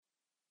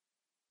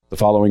The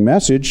following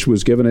message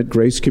was given at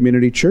Grace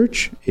Community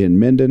Church in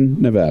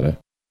Minden, Nevada.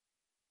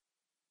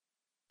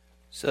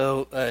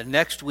 So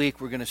next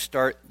week we're going to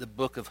start the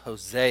book of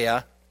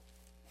Hosea.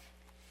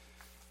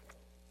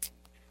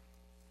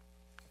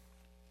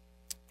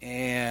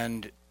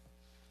 And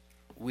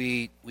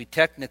we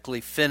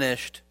technically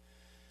finished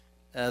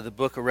the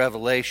book of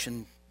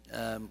Revelation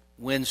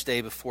Wednesday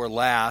before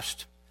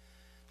last,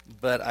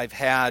 but I've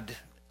had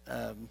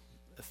a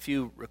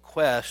few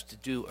requests to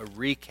do a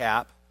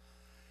recap.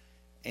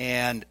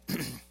 And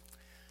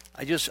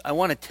I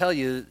want to tell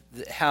you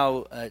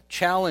how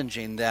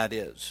challenging that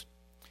is.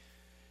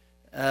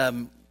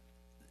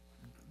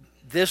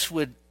 This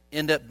would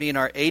end up being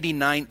our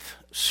 89th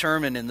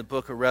sermon in the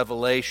book of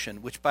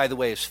Revelation, which, by the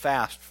way, is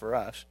fast for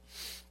us.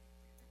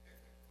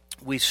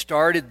 We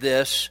started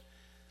this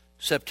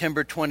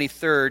September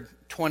 23rd,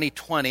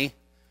 2020,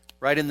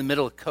 right in the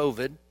middle of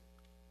COVID.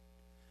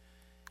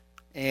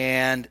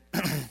 And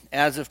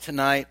as of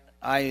tonight,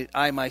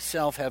 I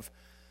myself have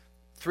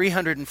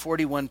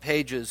 341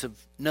 pages of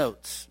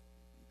notes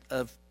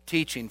of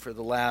teaching for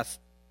the last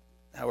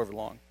however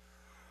long.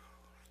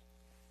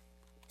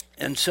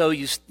 And so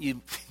you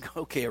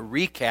okay, a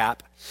recap.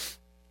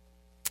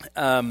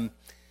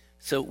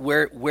 So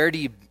where do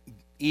you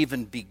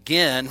even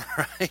begin,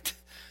 right?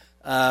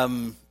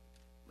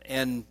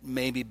 And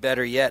maybe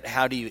better yet,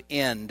 how do you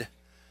end?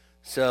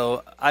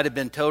 So I'd have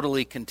been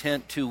totally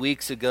content 2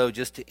 weeks ago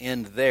just to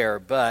end there,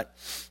 but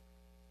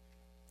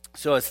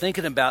so I was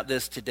thinking about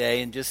this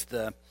today and just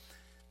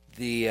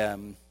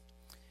the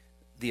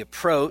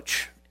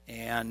approach,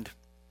 and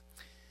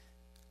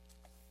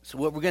so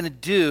what we're going to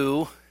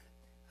do,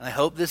 and I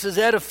hope this is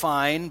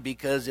edifying,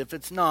 because if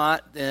it's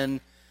not,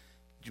 then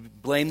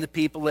blame the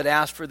people that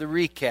asked for the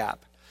recap.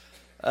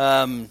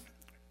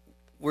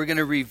 We're going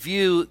to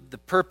review the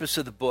purpose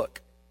of the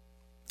book,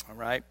 all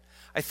right?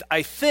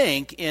 I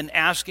think in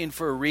asking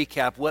for a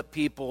recap, what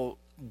people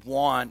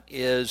want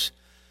is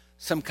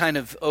some kind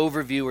of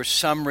overview or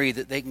summary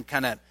that they can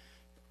kind of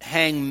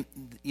hang,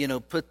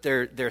 put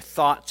their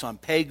thoughts on,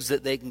 pegs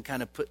that they can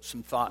kind of put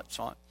some thoughts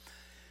on.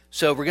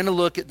 So we're going to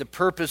look at the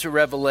purpose of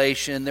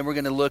Revelation, then we're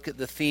going to look at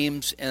the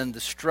themes and the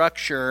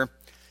structure,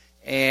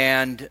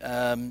 and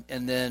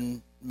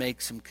then make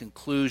some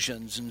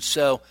conclusions. And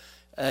so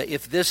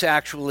if this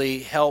actually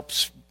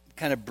helps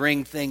kind of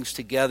bring things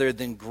together,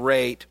 then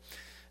great.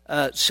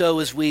 So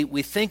as we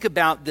think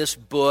about this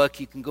book,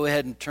 you can go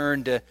ahead and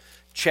turn to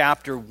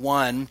chapter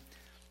 1.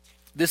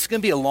 This is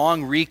going to be a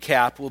long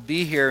recap. We'll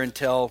be here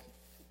until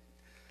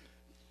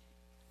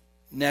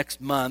next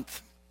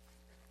month.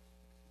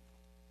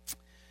 So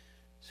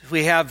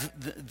we have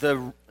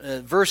the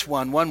verse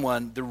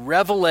 1:1, the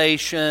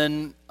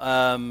revelation,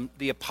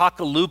 the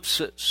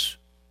apocalypsis,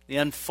 the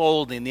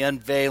unfolding, the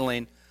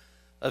unveiling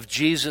of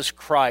Jesus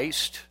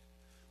Christ.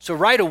 So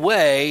right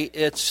away,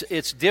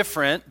 it's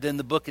different than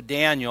the book of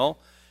Daniel.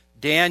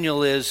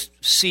 Daniel is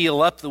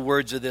seal up the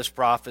words of this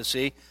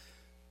prophecy.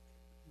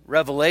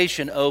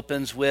 Revelation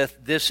opens with,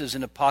 this is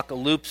an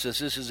apocalypsis,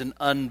 this is an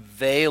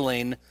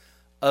unveiling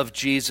of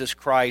Jesus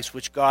Christ,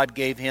 which God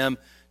gave him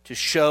to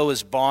show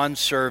his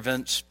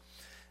bondservants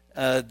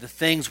the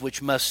things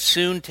which must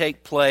soon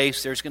take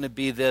place. There's going to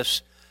be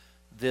this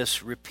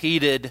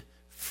repeated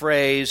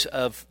phrase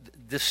of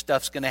this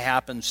stuff's going to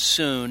happen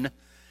soon.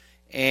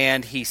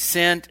 And he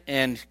sent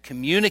and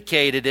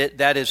communicated it,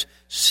 that is,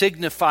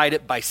 signified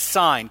it by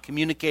sign,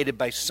 communicated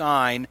by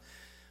sign,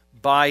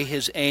 by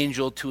his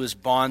angel to his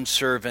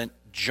bondservant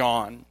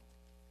John.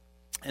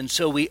 And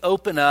so we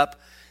open up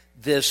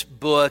this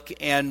book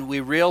and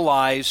we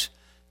realize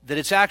that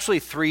it's actually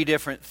three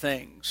different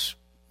things,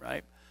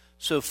 right?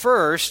 So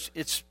first,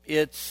 it's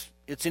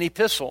an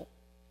epistle,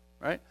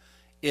 right?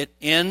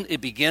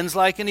 It begins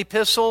like an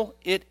epistle,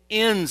 it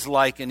ends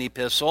like an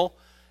epistle,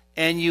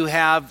 and you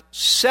have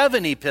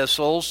 7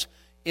 epistles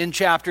in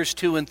chapters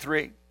 2 and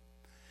 3.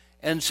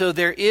 And so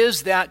there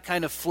is that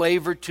kind of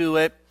flavor to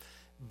it,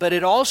 but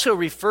it also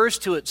refers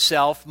to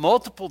itself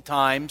multiple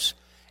times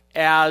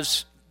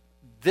as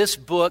this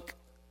book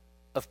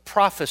of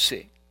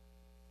prophecy,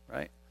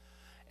 right?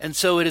 And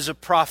so it is a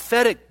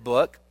prophetic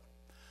book,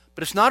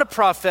 but it's not a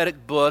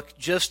prophetic book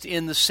just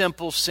in the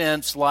simple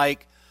sense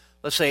like,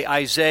 let's say,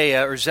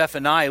 Isaiah or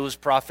Zephaniah was a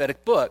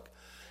prophetic book.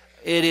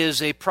 It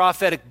is a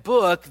prophetic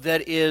book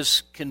that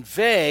is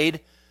conveyed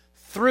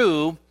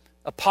through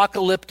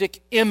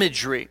apocalyptic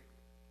imagery.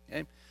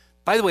 Okay?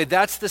 By the way,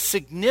 that's the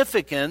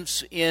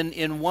significance in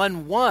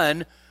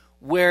 1:1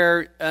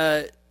 where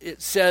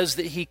it says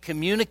that he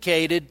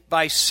communicated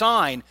by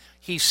sign.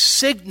 He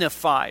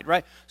signified,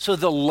 right? So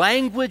the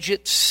language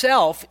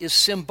itself is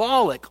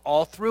symbolic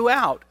all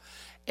throughout.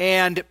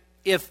 And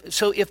if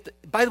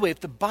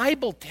the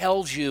Bible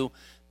tells you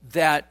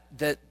that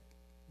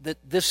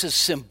this is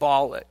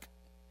symbolic,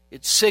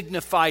 it's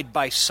signified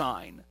by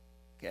sign,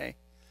 okay,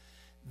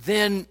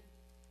 then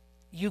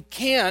you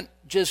can't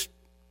just,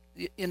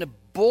 in a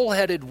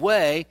bullheaded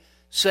way,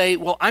 say,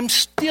 well, I'm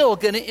still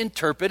going to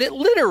interpret it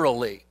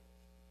literally.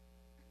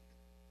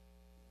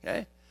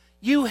 Okay?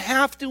 you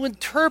have to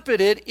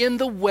interpret it in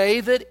the way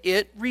that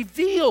it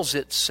reveals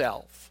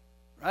itself,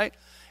 right?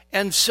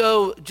 And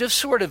so just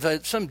sort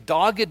of some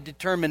dogged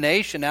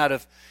determination out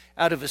of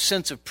a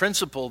sense of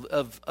principle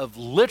of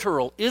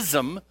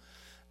literalism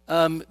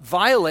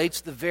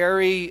violates the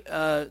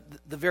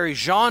very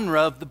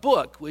genre of the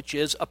book, which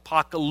is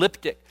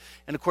apocalyptic.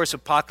 And of course,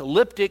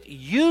 apocalyptic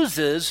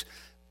uses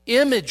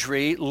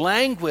imagery,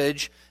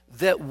 language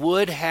that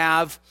would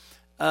have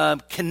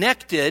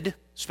connected,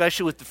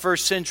 especially with the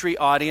first century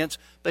audience.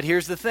 But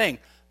here's the thing.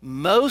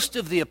 Most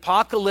of the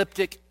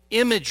apocalyptic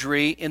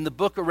imagery in the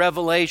book of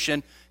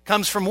Revelation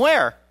comes from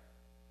where?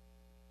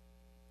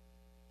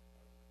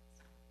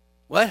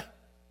 What?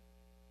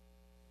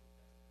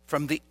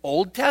 From the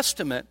Old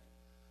Testament.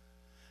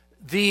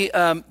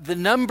 The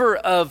number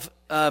of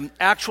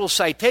actual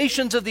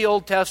citations of the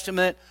Old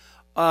Testament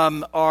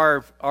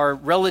are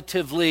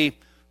relatively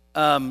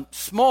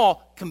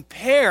small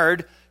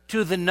compared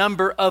to the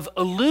number of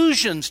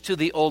allusions to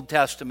the Old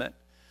Testament.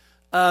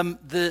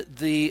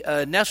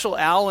 The Nestle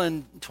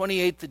Allen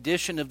 28th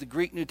edition of the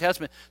Greek New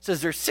Testament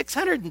says there's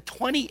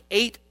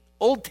 628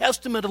 Old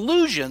Testament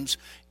allusions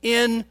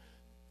in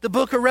the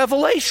book of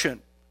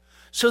Revelation.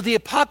 So the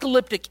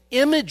apocalyptic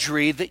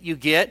imagery that you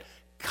get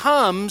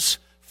comes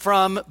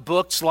from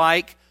books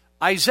like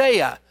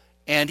Isaiah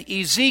and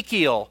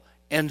Ezekiel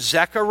and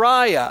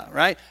Zechariah,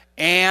 right?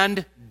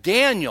 And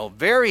Daniel,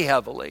 very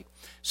heavily.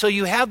 So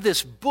you have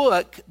this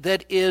book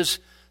that is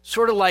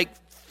sort of like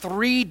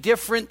three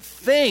different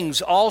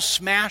things all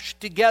smashed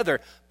together.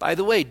 By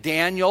the way,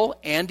 Daniel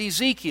and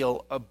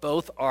Ezekiel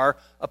both are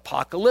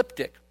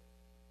apocalyptic,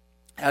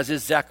 as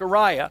is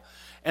Zechariah.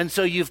 And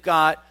so you've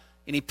got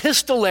an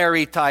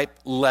epistolary type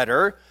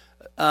letter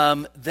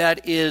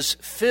that is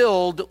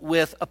filled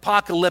with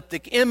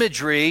apocalyptic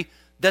imagery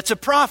that's a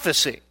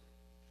prophecy,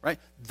 right?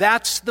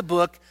 That's the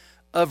book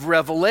of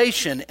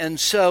Revelation. And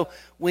so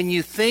when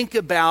you think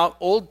about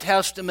Old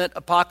Testament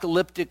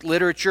apocalyptic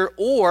literature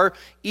or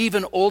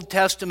even Old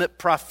Testament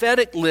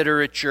prophetic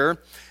literature,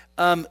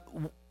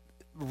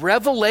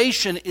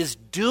 Revelation is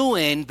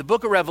doing, the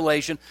book of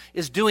Revelation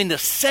is doing the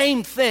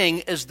same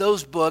thing as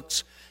those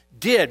books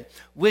did,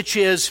 which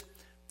is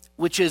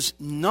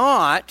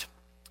not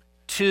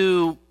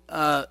to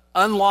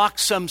unlock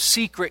some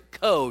secret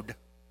code.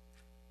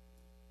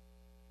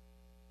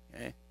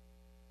 Okay?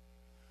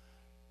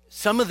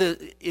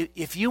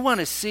 If you want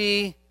to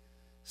see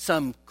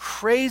some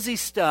crazy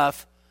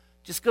stuff,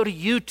 just go to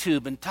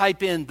YouTube and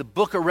type in the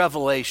book of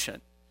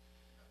Revelation.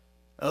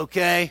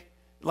 Okay?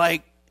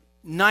 Like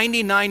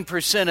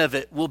 99% of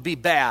it will be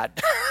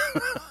bad.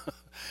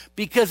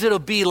 Because it'll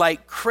be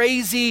like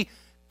crazy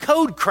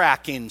code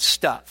cracking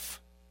stuff.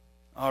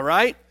 All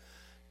right?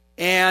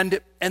 And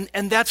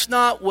that's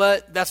not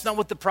what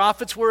the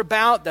prophets were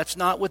about. That's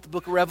not what the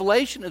book of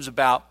Revelation is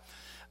about.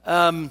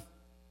 The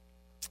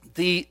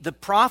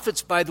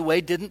prophets, by the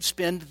way, didn't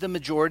spend the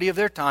majority of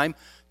their time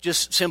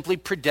just simply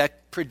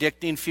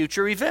predicting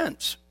future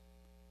events.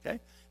 Okay?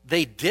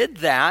 They did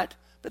that,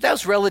 but that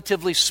was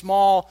relatively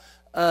small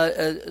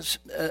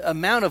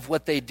amount of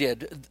what they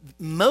did.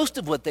 Most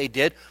of what they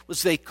did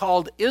was they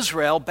called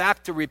Israel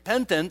back to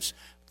repentance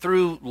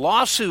through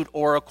lawsuit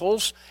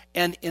oracles,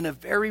 and in a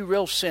very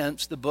real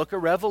sense, the book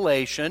of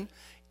Revelation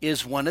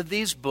is one of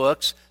these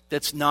books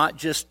that's not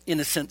just, in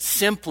a sense,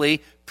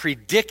 simply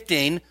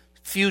predicting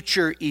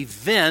future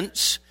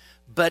events,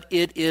 but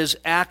it is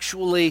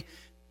actually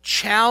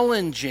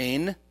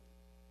challenging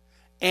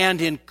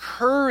and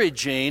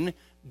encouraging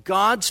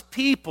God's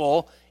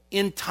people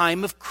in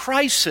time of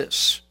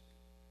crisis.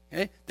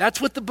 Okay? That's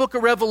what the book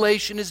of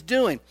Revelation is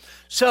doing.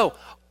 So,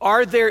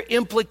 are there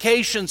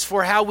implications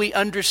for how we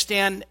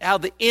understand how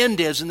the end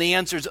is? And the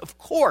answer is, of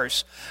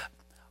course.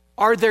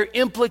 Are there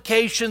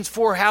implications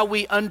for how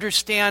we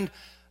understand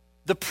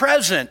the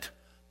present?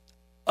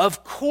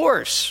 Of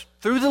course,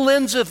 through the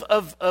lens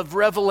of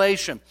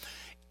Revelation.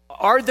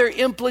 Are there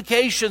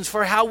implications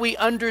for how we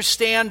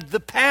understand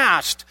the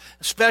past,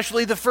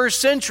 especially the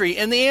first century?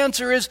 And the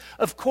answer is,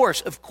 of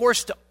course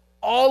to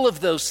all of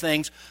those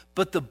things.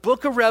 But the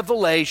book of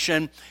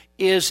Revelation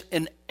is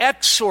an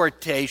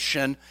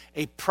exhortation,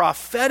 a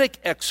prophetic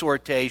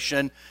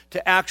exhortation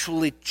to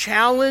actually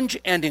challenge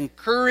and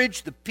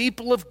encourage the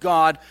people of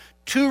God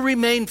to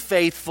remain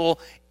faithful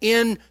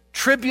in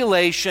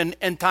tribulation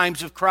and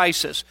times of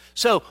crisis.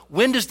 So,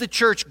 when does the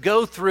church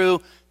go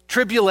through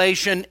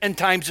tribulation and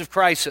times of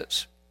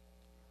crisis?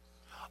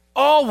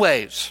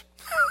 Always.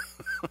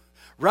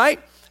 Right?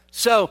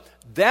 So,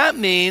 that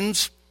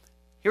means,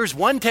 here's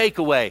one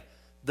takeaway.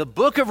 The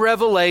book of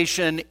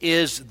Revelation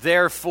is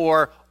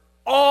therefore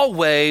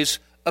always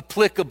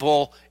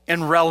applicable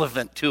and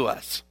relevant to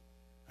us.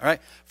 All right?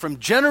 From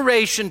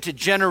generation to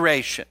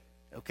generation.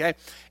 Okay?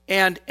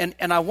 And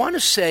I want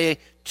to say,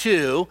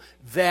 too,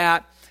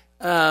 that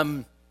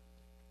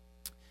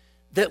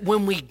that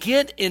when we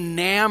get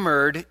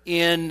enamored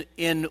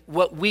in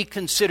what we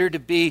consider to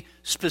be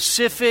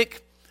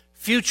specific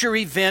future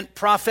event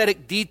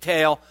prophetic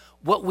detail,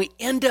 what we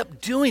end up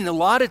doing a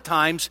lot of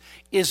times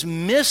is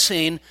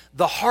missing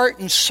the heart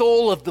and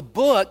soul of the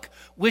book,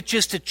 which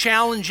is to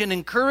challenge and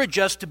encourage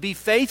us to be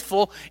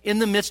faithful in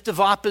the midst of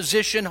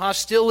opposition,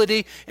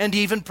 hostility, and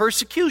even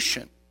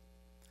persecution.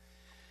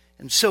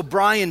 And so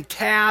Brian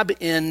Tabb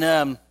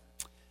in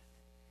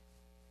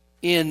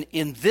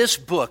this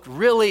book,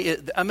 really,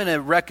 I'm going to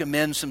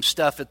recommend some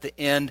stuff at the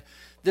end.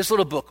 This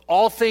little book,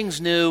 All Things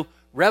New,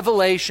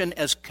 Revelation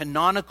as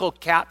Canonical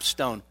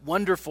Capstone.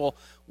 Wonderful,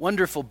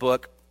 wonderful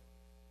book.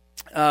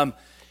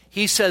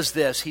 He says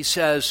this. He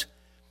says,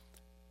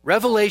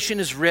 Revelation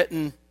is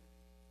written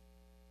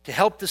to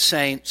help the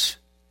saints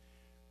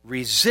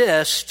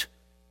resist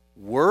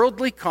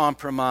worldly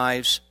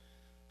compromise,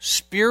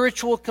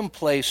 spiritual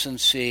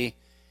complacency,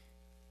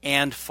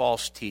 and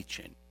false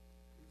teaching.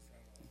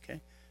 Okay?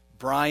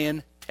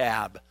 Brian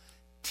Tabb,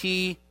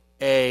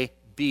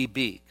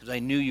 T-A-B-B, because I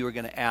knew you were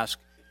going to ask,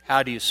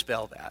 how do you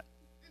spell that?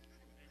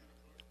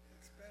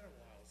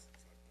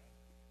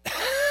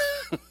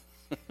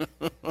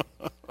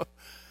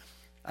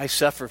 I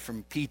suffer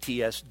from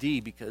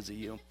PTSD because of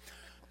you.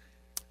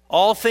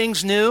 All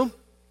Things New,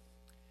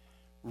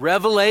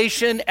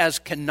 Revelation as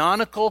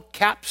Canonical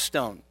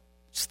Capstone.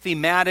 It's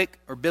thematic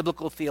or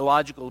biblical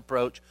theological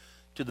approach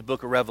to the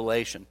book of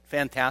Revelation.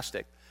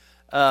 Fantastic.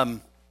 So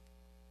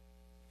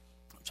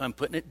I'm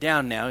putting it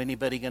down now.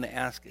 Anybody going to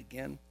ask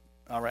again?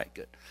 All right,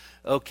 good.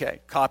 Okay,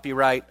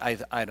 copyright,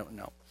 I don't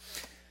know.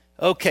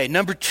 Okay,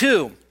 number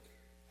 2.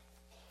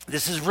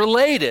 This is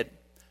related.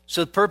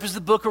 So the purpose of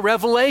the book of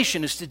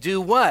Revelation is to do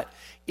what?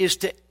 Is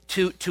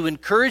to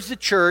encourage the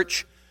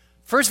church,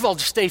 first of all,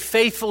 to stay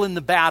faithful in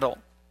the battle.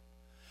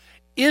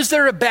 Is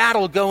there a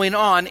battle going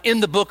on in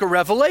the book of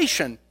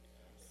Revelation?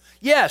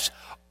 Yes.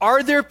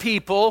 Are there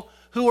people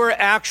who are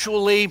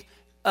actually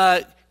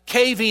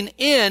caving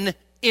in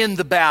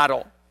the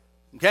battle?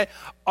 Okay.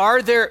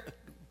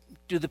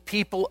 Do the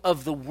people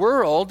of the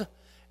world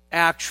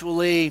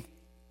actually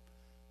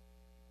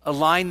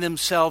align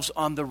themselves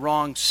on the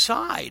wrong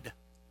side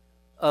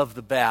of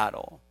the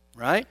battle,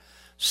 right?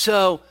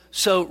 So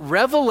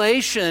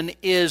Revelation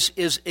is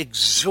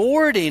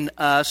exhorting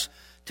us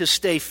to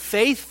stay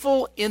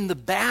faithful in the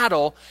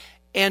battle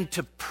and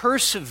to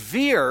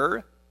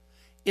persevere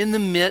in the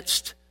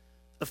midst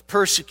of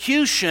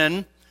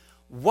persecution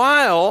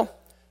while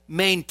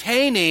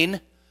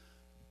maintaining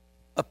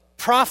a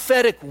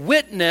prophetic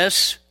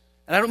witness.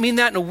 And I don't mean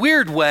that in a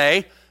weird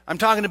way. I'm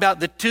talking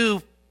about the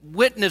two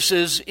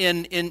witnesses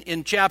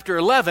in chapter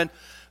 11,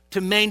 to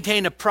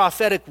maintain a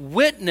prophetic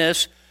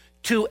witness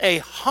to a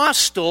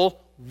hostile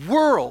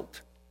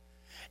world.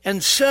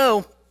 And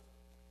so,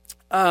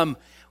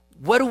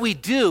 what do we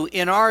do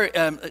in our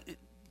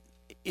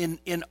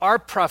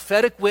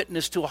prophetic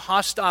witness to a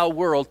hostile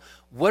world?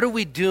 What are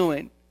we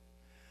doing?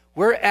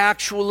 We're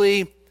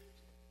actually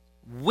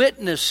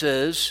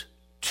witnesses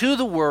to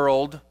the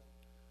world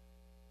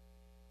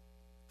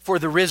for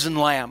the risen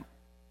Lamb,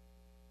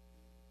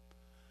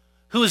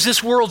 who is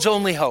this world's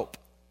only hope.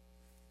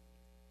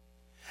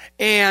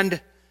 And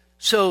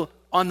so,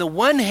 on the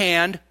one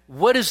hand,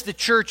 what is the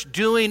church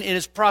doing in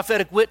its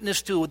prophetic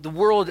witness to the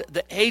world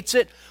that hates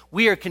it?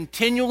 We are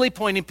continually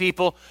pointing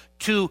people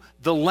to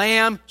the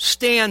Lamb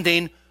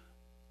standing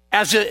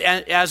as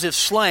if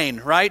slain,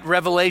 right?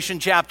 Revelation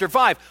chapter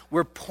 5.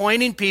 We're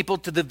pointing people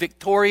to the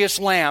victorious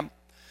Lamb.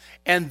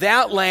 And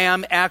that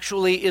Lamb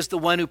actually is the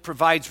one who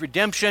provides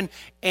redemption,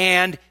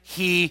 and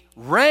He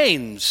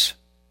reigns.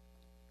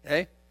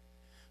 Okay?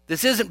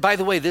 This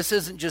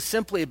isn't just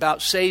simply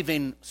about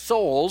saving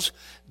souls.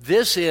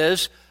 This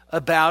is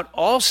about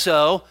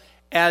also,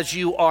 as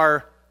you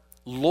are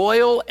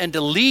loyal and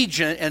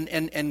allegiant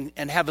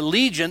and have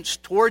allegiance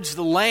towards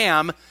the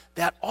Lamb,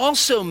 that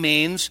also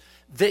means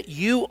that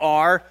you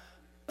are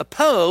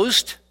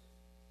opposed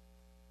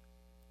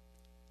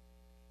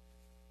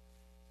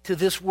to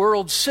this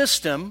world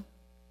system,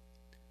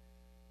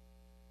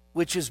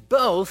 which is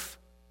both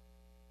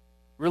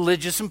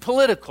religious and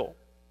political.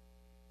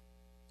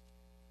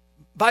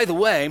 By the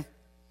way,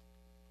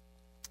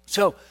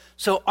 so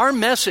our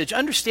message,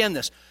 understand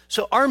this.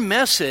 So our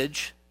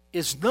message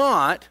is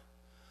not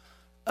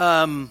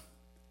in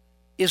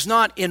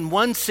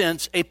one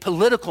sense a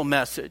political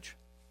message,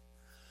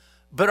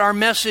 but our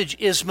message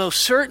is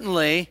most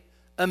certainly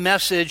a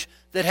message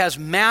that has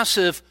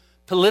massive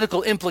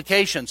political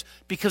implications.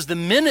 Because the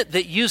minute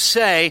that you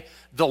say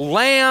the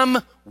Lamb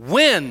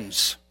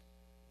wins,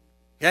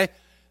 okay,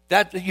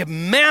 that you have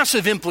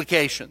massive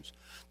implications.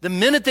 The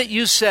minute that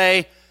you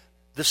say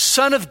the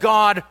Son of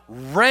God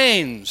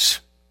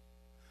reigns,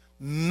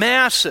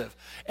 massive.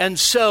 And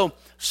so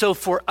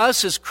for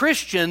us as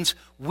Christians,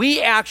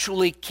 we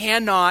actually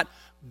cannot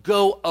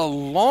go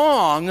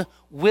along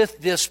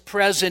with this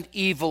present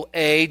evil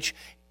age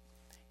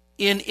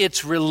in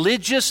its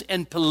religious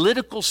and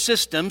political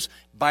systems.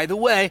 By the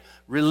way,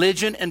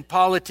 religion and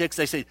politics,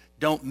 they say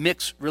don't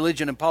mix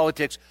religion and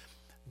politics.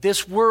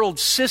 This world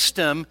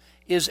system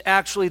is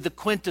actually the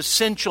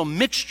quintessential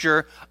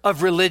mixture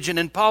of religion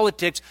and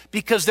politics,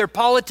 because their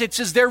politics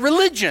is their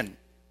religion.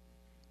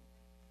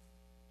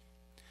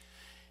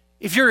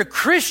 If you're a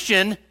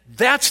Christian,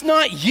 that's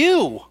not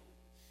you.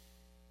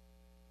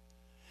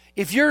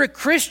 If you're a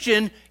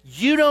Christian,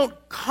 you don't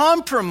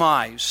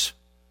compromise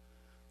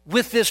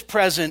with this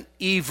present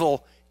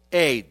evil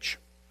age.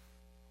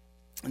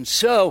 And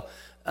so,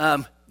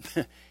 to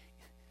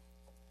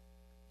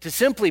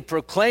simply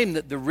proclaim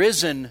that the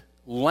risen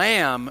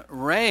Lamb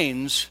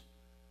reigns,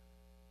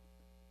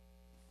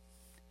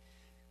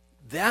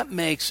 that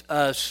makes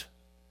us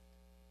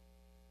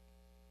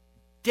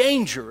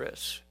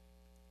dangerous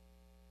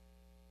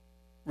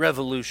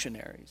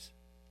revolutionaries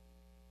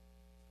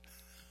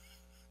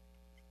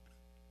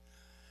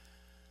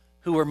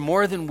who are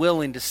more than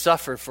willing to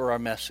suffer for our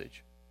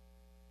message.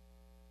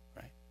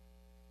 Right?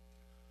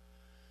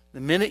 The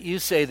minute you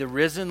say the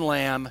risen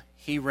Lamb,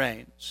 he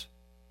reigns,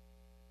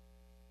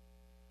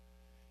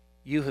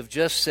 you have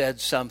just said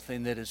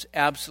something that is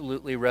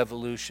absolutely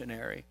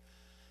revolutionary.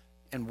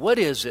 And what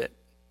is it?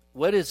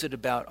 What is it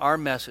about our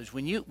message?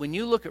 When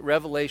you look at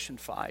Revelation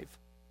 5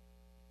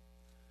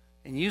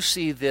 and you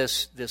see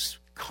this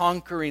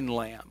conquering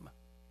Lamb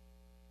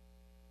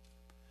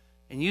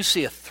and you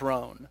see a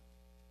throne,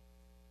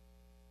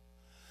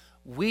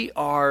 we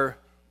are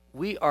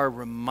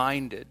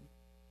reminded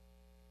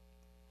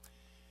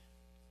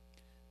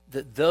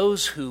that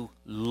those who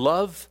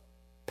love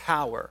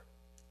power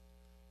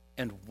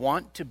and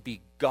want to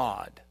be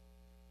God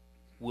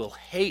will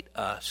hate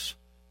us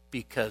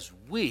because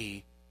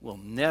we will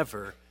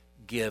never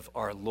give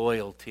our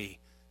loyalty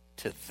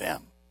to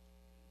them.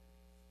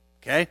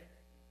 Okay?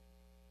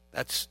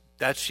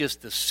 That's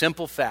just the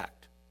simple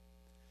fact.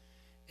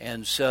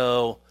 And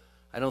so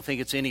I don't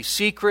think it's any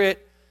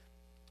secret.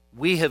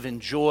 We have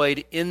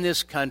enjoyed in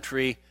this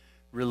country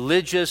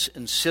religious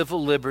and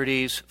civil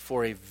liberties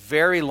for a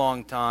very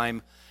long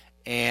time.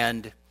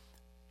 And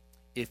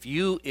if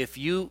you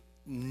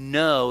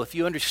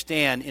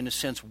understand in a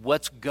sense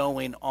what's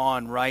going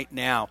on right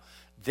now,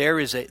 there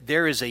is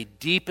a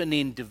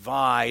deepening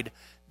divide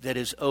that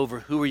is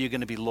over who are you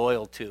going to be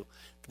loyal to,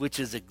 which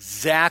is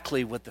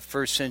exactly what the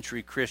first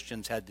century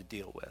Christians had to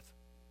deal with.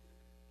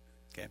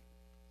 Okay.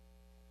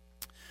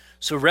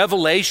 So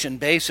Revelation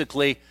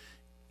basically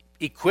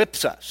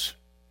equips us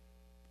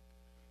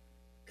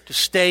to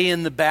stay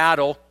in the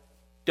battle,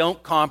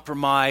 don't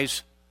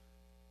compromise,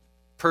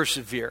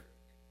 persevere.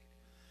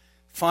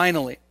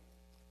 Finally,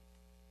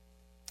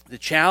 the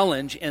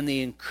challenge and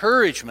the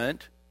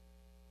encouragement,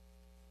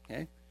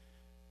 okay,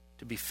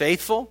 to be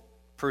faithful,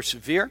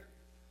 persevere,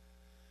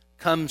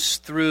 comes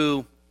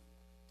through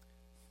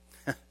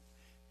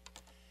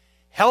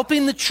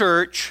helping the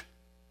church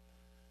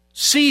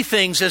see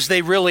things as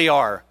they really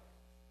are.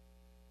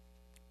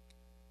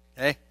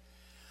 Okay?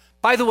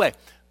 By the way,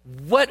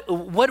 what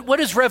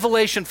does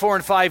Revelation 4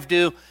 and 5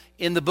 do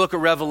in the book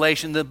of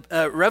Revelation?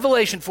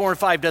 Revelation 4 and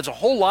 5 does a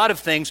whole lot of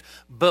things,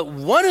 but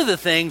one of the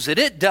things that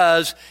it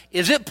does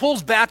is it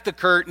pulls back the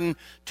curtain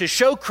to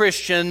show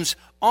Christians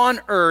on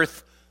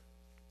earth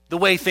the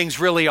way things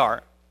really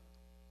are.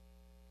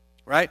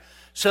 Right?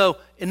 So,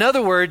 in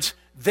other words,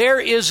 there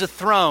is a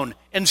throne,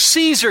 and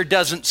Caesar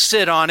doesn't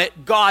sit on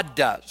it, God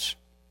does.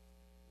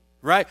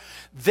 Right?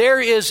 There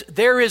is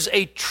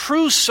a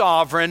true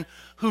sovereign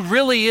who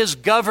really is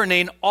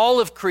governing all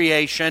of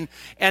creation,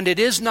 and it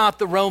is not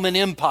the Roman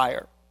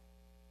Empire.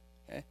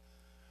 Okay?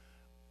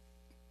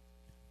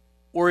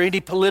 Or any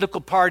political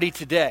party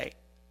today.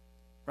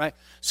 Right?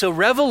 So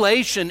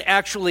Revelation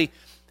actually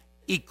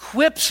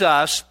equips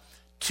us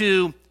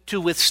to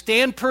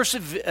withstand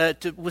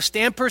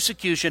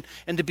persecution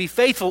and to be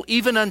faithful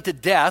even unto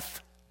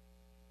death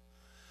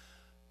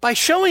by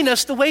showing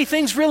us the way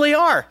things really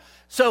are.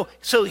 So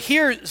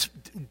here,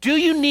 do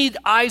you need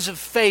eyes of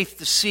faith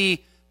to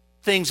see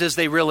things as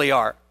they really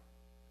are?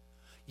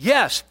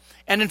 Yes.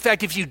 And in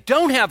fact, if you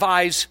don't have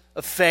eyes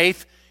of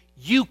faith,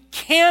 you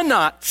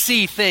cannot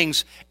see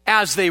things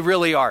as they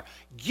really are.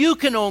 You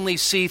can only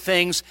see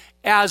things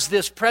as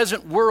this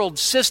present world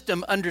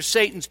system under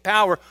Satan's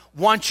power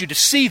wants you to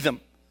see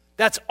them.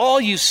 That's all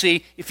you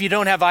see if you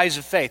don't have eyes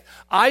of faith.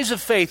 Eyes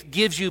of faith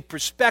gives you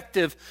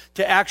perspective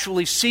to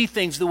actually see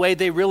things the way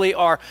they really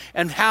are.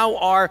 And how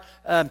are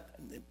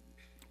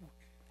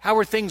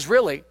things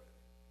really?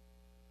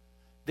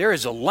 There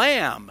is a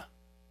lamb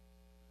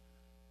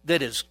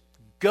that is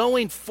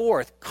going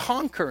forth,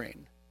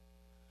 conquering,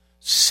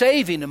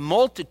 saving a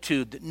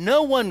multitude that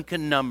no one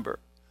can number.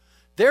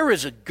 There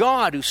is a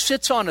God who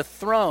sits on a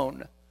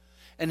throne,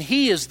 and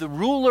he is the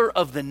ruler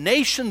of the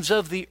nations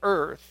of the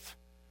earth.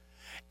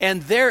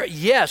 And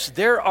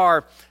there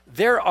are,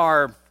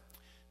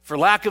 for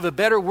lack of a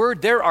better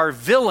word, there are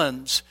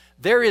villains.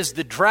 There is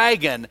the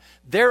dragon.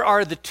 There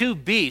are the two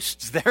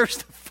beasts. There's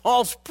the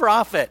false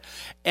prophet.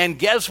 And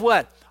guess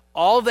what?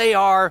 All they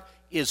are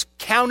is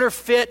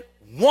counterfeit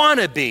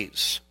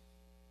wannabes.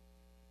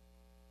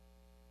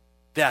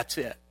 That's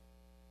it.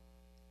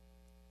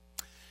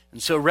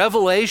 And so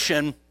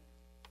Revelation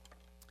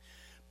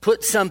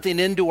puts something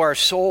into our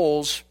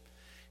souls,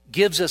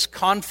 gives us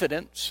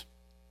confidence.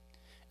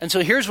 And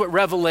so here's what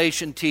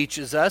Revelation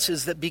teaches us,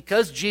 is that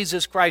because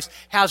Jesus Christ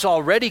has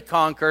already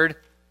conquered,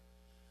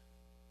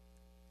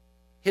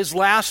 his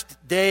last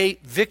day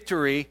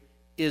victory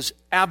is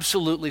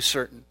absolutely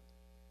certain.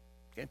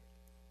 Okay?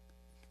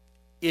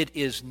 It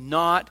is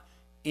not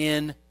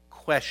in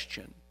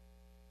question.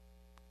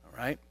 All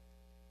right?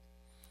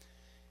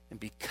 And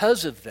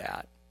because of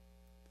that,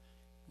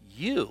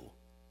 you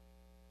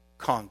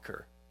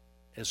conquer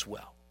as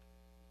well.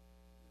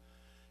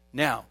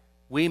 Now,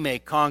 we may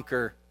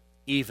conquer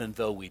even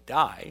though we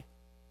die.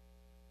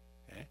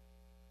 Okay?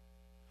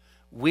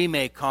 We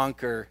may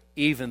conquer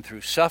even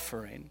through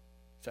suffering.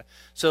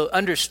 So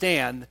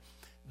understand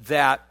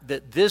that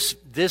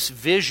this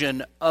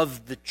vision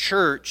of the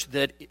church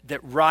that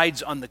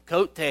rides on the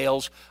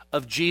coattails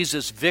of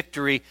Jesus'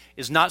 victory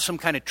is not some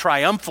kind of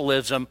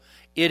triumphalism.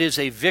 It is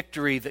a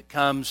victory that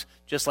comes,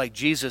 just like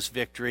Jesus'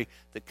 victory,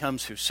 that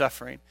comes through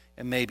suffering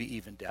and maybe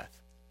even death.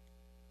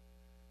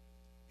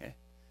 Okay?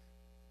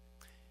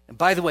 And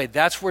by the way,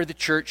 that's where the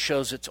church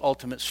shows its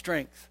ultimate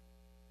strength.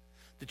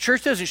 The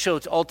church doesn't show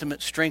its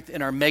ultimate strength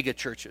in our mega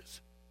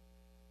churches.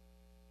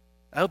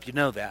 I hope you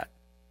know that.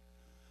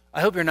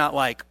 I hope you're not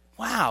like,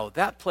 wow,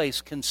 that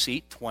place can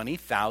seat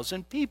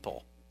 20,000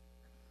 people.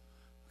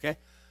 Okay?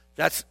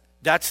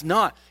 That's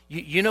not.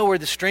 You know where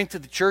the strength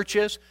of the church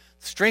is?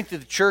 The strength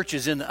of the church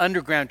is in the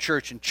underground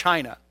church in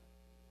China,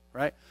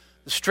 right?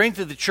 The strength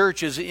of the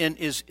church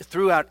is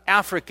throughout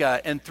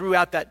Africa and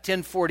throughout that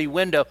 1040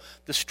 window.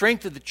 The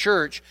strength of the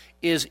church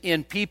is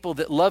in people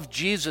that love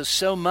Jesus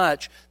so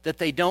much that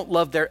they don't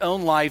love their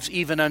own lives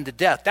even unto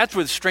death. That's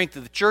where the strength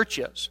of the church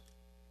is.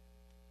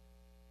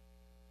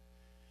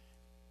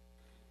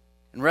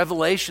 And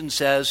Revelation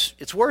says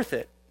it's worth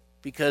it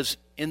because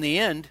in the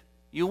end,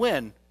 you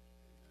win.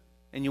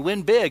 And you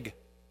win big.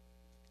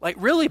 Like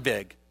really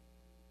big.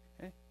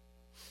 Okay?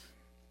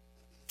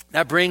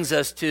 That brings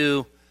us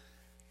to,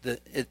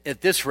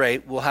 at this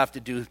rate, we'll have to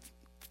do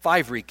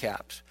 5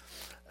 recaps.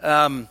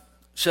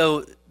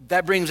 So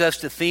that brings us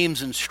to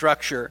themes and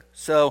structure.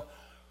 So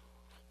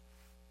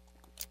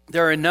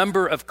there are a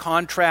number of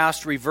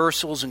contrast,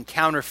 reversals, and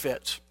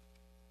counterfeits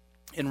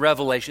in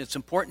Revelation. It's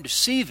important to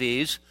see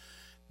these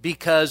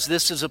because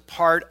this is a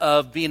part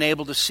of being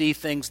able to see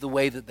things the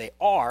way that they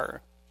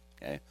are.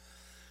 Okay?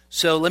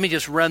 So let me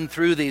just run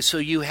through these. So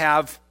you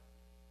have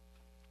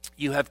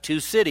 2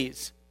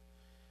 cities.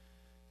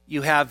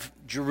 You have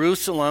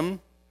Jerusalem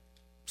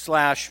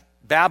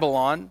 /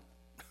 Babylon,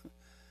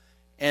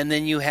 and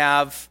then you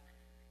have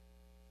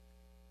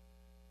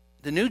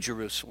the New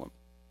Jerusalem.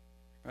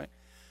 Right?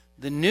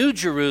 The New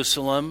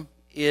Jerusalem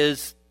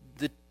is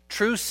the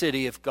true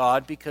city of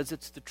God because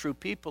it's the true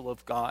people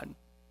of God.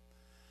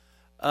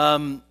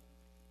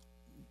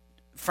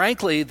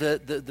 Frankly,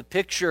 the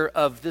picture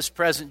of this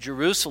present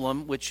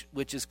Jerusalem, which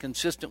is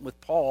consistent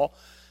with Paul,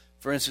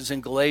 for instance,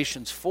 in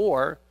Galatians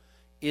 4,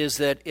 is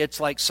that it's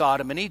like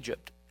Sodom and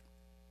Egypt.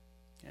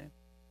 Okay?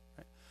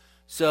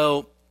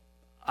 So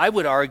I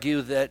would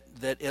argue that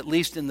at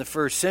least in the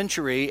first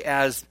century,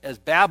 as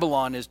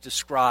Babylon is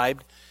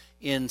described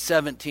in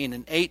 17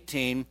 and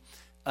 18,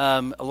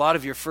 a lot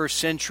of your first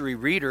century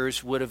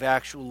readers would have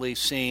actually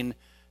seen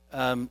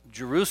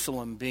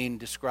Jerusalem being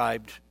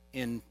described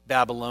in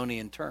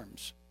Babylonian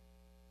terms.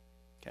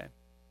 Okay?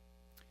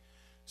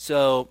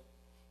 So,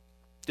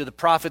 do the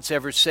prophets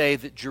ever say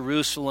that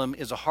Jerusalem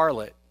is a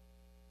harlot?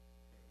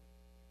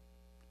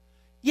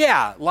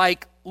 Yeah,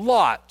 like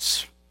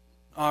lots.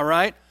 All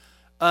right?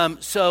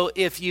 So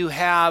if you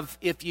have,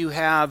 then you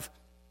have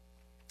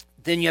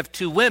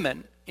 2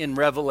 women in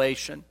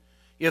Revelation.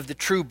 You have the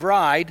true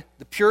bride,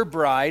 the pure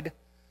bride,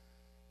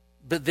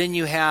 but then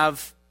you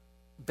have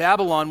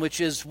Babylon,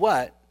 which is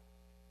what?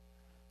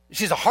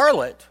 She's a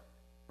harlot,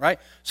 right?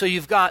 So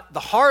you've got the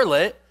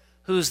harlot,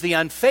 who's the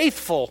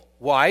unfaithful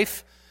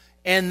wife,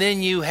 and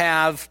then you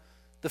have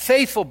the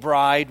faithful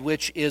bride,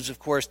 which is, of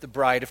course, the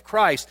bride of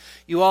Christ.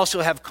 You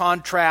also have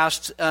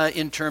contrasts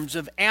in terms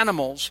of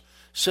animals.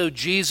 So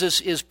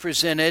Jesus is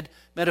presented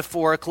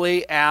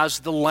metaphorically as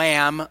the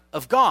Lamb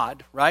of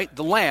God, right?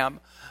 The Lamb.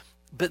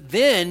 But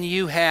then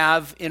you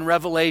have, in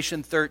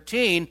Revelation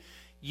 13,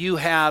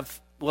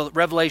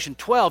 Revelation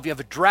 12, you have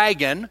a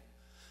dragon.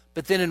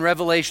 But then in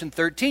Revelation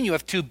 13, you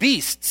have 2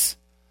 beasts.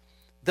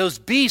 Those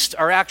beasts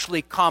are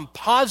actually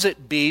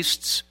composite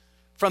beasts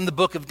from the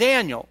book of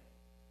Daniel.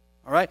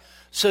 All right?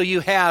 So you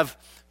have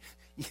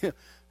the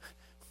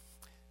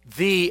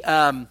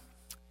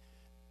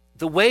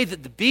way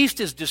that the beast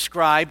is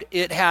described,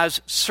 it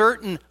has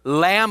certain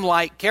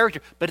lamb-like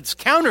character, but it's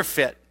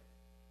counterfeit.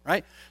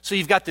 Right? So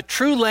you've got the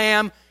true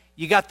lamb,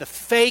 you got the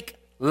fake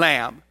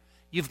lamb.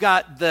 You've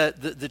got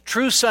the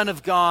true Son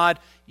of God,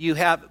 you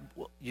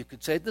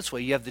could say it this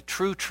way, you have the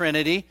true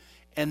Trinity,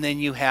 and then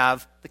you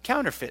have the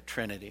counterfeit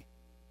Trinity,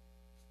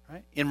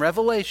 right? In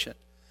Revelation.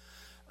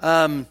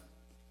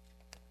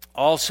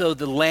 Also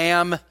the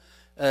Lamb,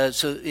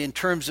 so in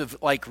terms of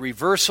like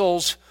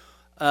reversals,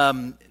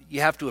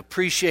 you have to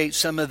appreciate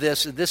some of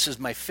this, and this is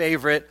my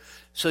favorite.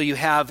 So you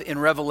have in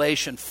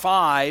Revelation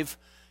 5,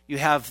 you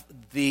have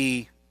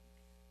the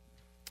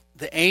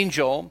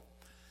angel.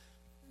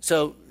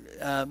 So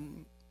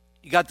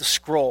you got the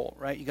scroll,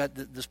 right? You got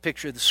this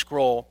picture of the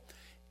scroll.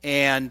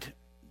 And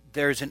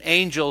there's an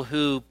angel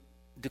who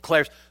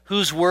declares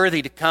who's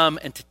worthy to come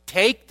and to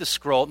take the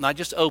scroll, not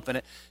just open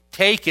it,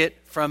 take it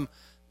from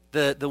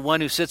the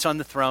one who sits on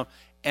the throne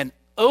and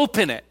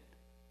open it,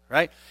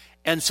 right?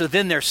 And so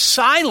then there's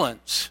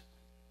silence.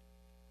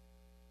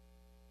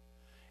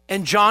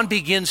 And John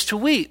begins to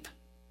weep.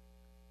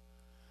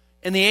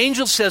 And the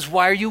angel says,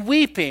 "Why are you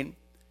weeping?"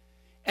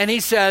 And he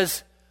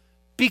says,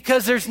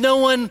 "Because there's no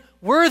one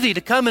worthy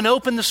to come and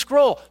open the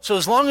scroll." So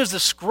as long as the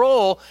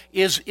scroll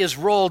is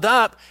rolled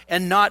up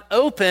and not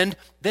opened,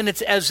 then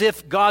it's as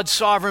if God's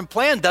sovereign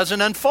plan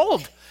doesn't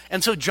unfold.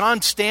 And so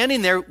John's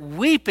standing there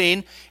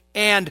weeping,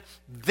 and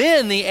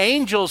then the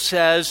angel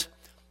says,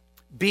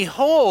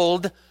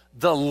 "Behold,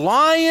 the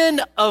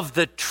Lion of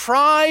the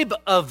tribe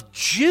of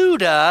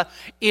Judah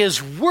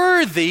is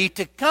worthy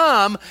to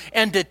come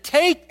and to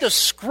take the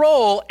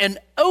scroll and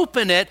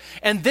open it."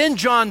 And then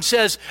John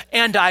says,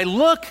 "And I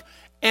looked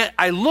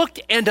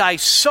and I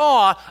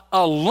saw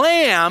a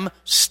lamb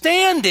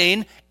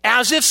standing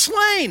as if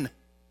slain."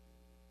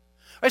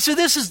 All right, so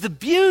this is the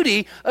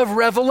beauty of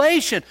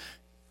Revelation.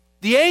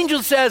 The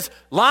angel says,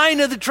 "Lion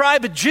of the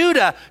tribe of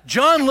Judah."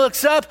 John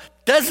looks up,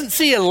 doesn't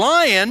see a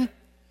lion,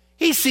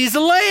 he sees a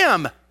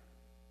lamb.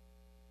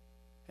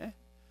 Okay.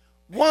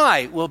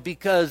 Why? Well,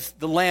 because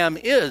the lamb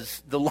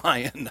is the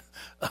Lion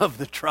of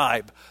the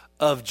tribe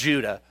of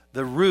Judah,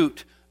 the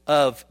root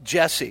of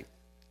Jesse.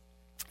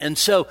 And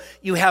so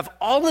you have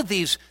all of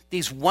these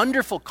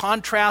wonderful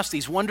contrasts,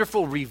 these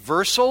wonderful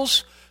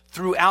reversals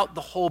throughout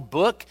the whole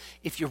book.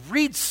 If you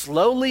read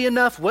slowly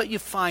enough, what you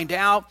find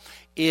out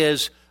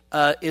is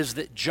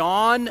that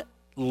John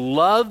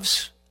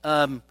loves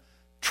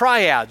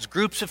triads,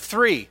 groups of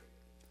three.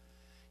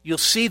 You'll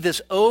see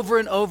this over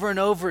and over and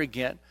over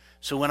again.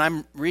 So when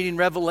I'm reading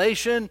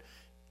Revelation,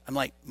 I'm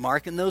like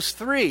marking those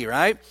three,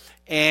 right?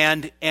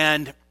 And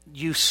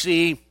you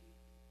see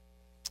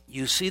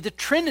the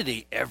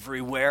Trinity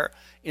everywhere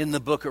in the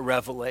book of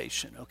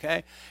Revelation,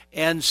 okay?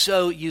 And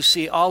so you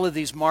see all of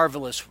these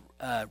marvelous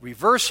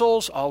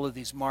reversals, all of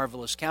these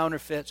marvelous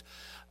counterfeits.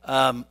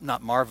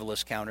 Not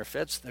marvelous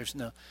counterfeits. There's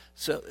no...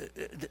 So,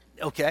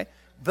 okay.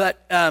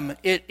 But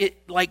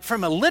it like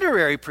from a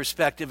literary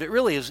perspective, it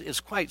really is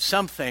quite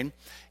something.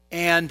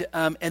 And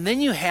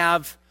then you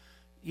have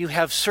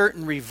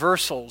certain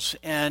reversals.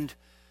 And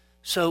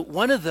so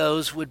one of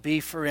those would be,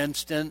 for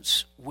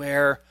instance,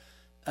 where...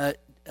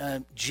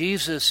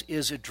 Jesus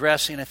is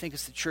addressing, I think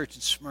it's the church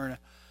in Smyrna,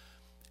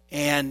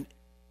 and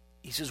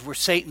he says, where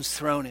Satan's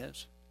throne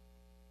is,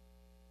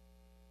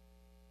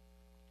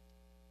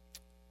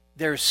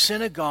 there's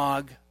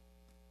synagogue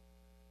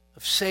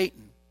of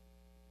Satan.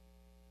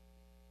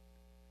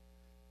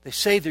 They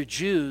say they're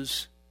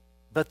Jews,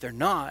 but they're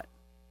not.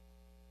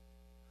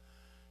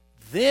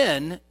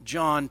 Then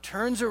John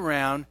turns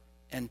around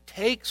and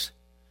takes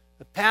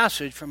the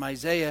passage from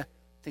Isaiah,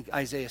 I think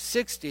Isaiah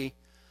 60,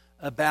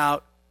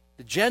 about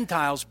the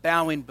Gentiles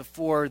bowing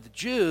before the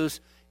Jews,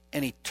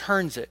 and he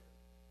turns it.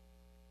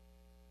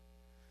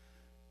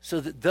 So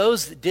that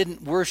those that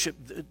didn't worship,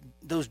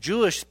 those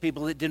Jewish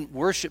people that didn't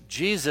worship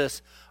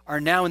Jesus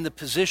are now in the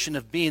position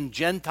of being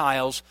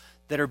Gentiles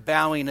that are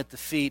bowing at the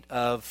feet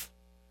of,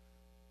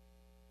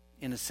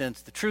 in a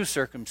sense, the true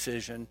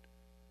circumcision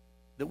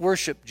that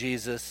worship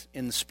Jesus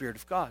in the Spirit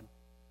of God.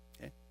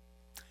 Okay?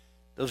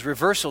 Those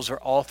reversals are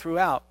all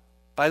throughout.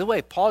 By the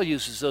way, Paul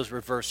uses those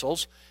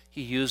reversals.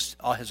 He has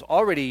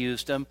already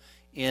used them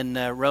in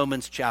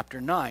Romans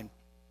chapter 9.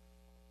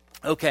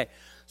 Okay,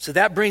 so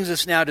that brings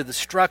us now to the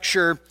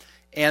structure,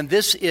 and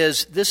this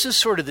is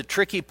sort of the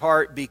tricky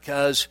part,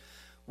 because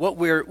what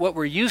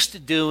we're used to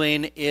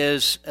doing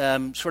is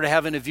sort of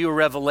having a view of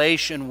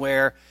Revelation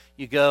where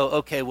you go,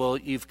 okay, well,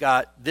 you've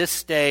got this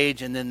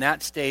stage, and then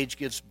that stage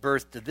gives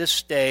birth to this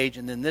stage,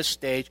 and then this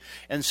stage,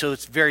 and so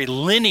it's very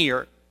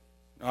linear.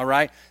 All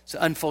right? So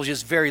unfolds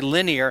just very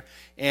linear.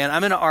 And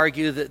I'm going to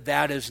argue that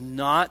that is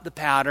not the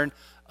pattern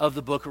of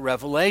the book of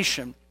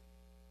Revelation.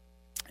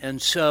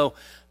 And so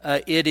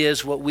it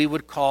is what we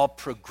would call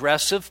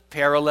progressive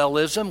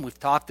parallelism. We've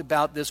talked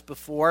about this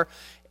before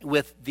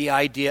with the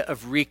idea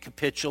of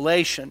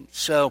recapitulation.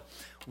 So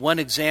one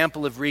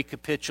example of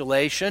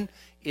recapitulation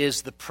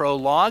is the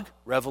prologue,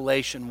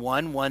 Revelation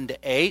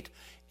 1:1-8.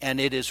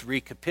 And it is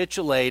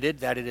recapitulated,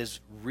 that it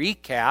is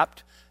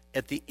recapped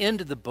at the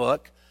end of the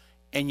book.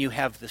 And you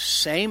have the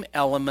same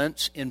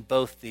elements in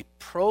both the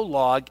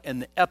prologue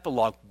and the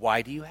epilogue.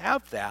 Why do you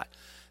have that?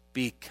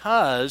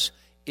 Because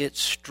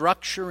it's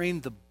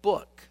structuring the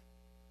book.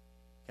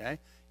 Okay?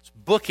 It's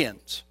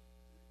bookends.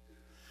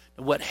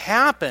 Now, what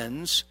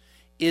happens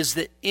is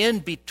that in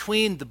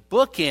between the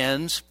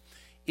bookends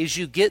is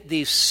you get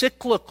these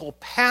cyclical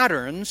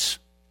patterns,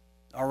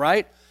 all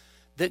right,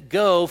 that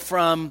go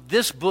from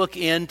this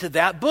bookend to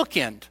that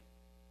bookend.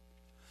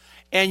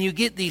 And you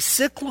get these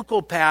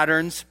cyclical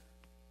patterns,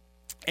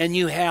 and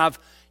you have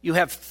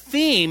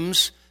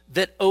themes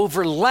that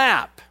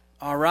overlap,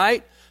 all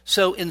right?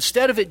 So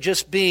instead of it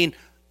just being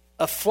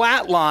a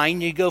flat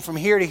line, you go from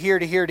here to here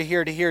to here to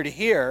here to here to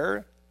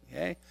here,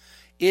 okay?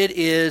 It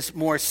is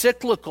more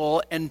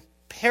cyclical and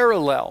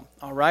parallel,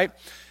 all right?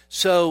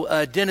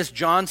 So Dennis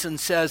Johnson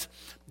says,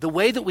 the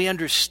way that we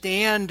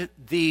understand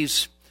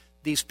these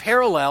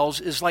parallels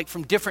is like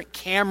from different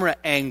camera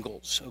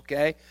angles,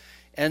 okay?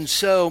 And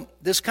so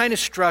this kind of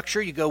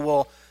structure, you go,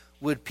 well,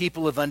 would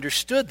people have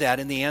understood that?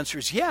 And the answer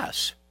is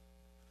yes.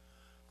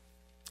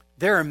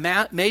 There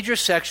are major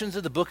sections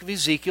of the book of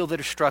Ezekiel that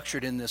are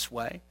structured in this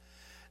way.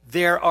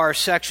 There are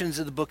sections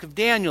of the book of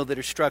Daniel that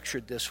are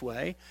structured this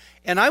way.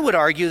 And I would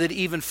argue that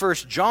even 1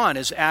 John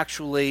is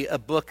actually a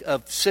book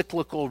of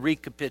cyclical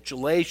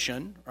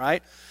recapitulation,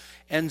 right?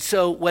 And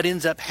so what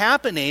ends up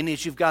happening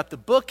is you've got the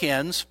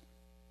bookends,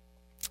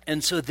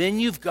 and so then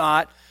you've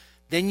got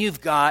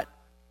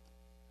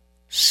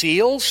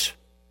seals.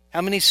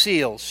 How many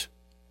seals?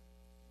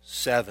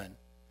 7.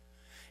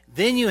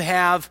 Then you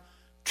have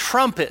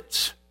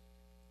trumpets.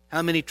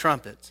 How many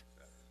trumpets?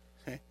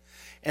 Okay.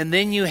 And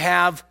then you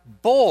have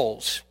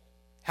bowls.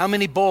 How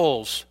many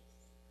bowls?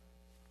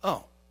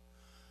 Oh,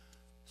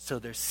 so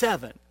there's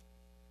 7.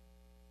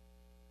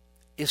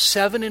 Is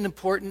 7 an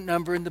important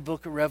number in the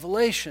book of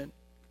Revelation?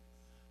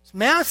 It's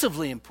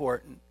massively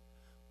important.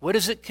 What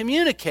does it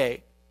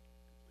communicate?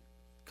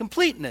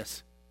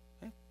 Completeness.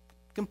 Okay?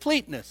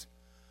 Completeness.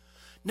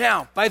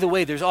 Now, by the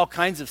way, there's all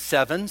kinds of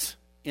 7s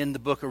in the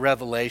book of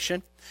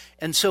Revelation.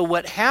 And so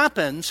what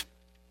happens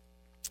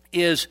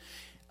is,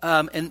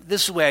 and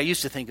this is the way I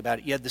used to think about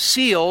it, you had the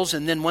seals,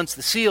 and then once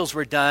the seals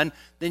were done,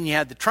 then you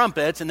had the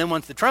trumpets, and then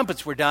once the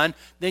trumpets were done,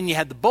 then you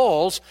had the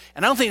bowls.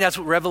 And I don't think that's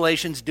what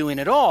Revelation's doing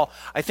at all.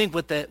 I think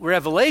what the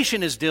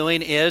Revelation is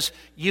doing is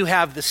you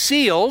have the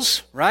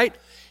seals, right?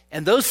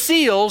 And those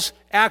seals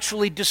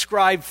actually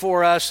describe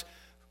for us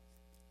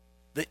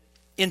the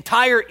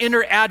entire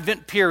inner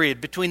Advent period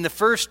between the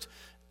first,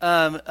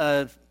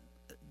 the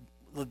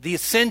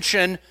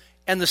ascension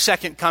and the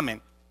second coming,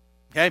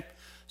 okay?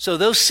 So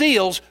those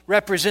seals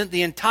represent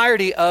the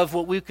entirety of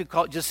what we could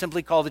just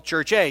simply call the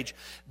church age.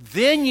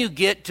 Then you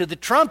get to the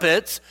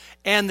trumpets,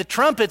 and the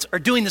trumpets are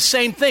doing the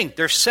same thing.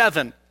 They're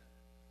 7.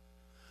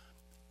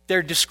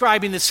 They're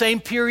describing the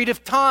same period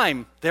of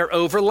time. They're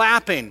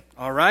overlapping,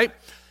 all right?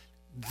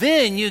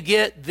 Then you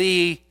get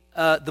the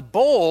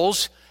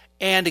bowls,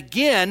 and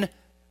again,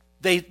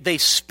 they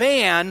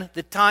span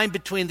the time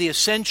between the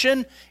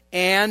ascension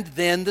and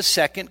then the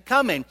second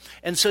coming.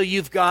 And so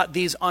you've got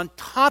these on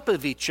top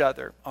of each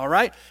other, all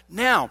right?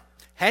 Now,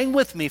 hang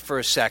with me for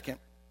a second.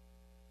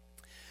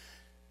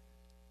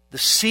 The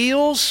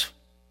seals,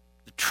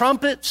 the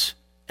trumpets,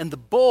 and the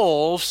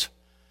bowls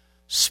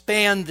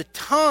span the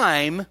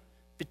time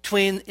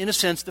between, in a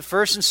sense, the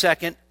first and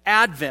second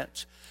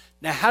Advents.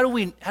 Now, how do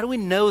we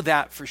know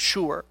that for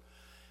sure?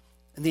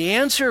 And the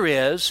answer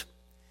is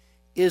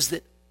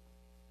that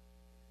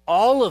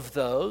all of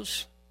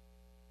those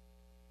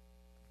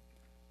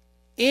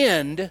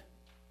end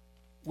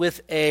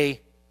with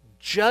a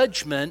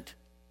judgment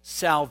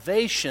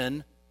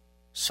salvation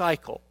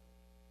cycle.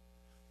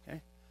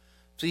 Okay?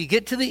 So you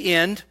get to the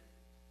end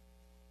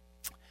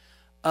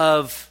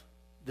of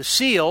the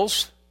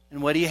seals,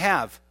 and what do you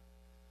have?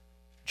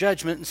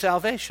 Judgment and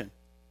salvation.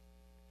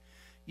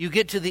 You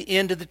get to the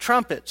end of the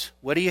trumpets.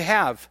 What do you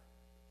have?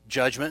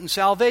 Judgment and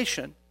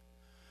salvation.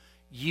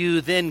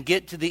 You then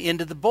get to the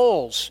end of the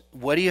bowls.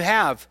 What do you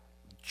have?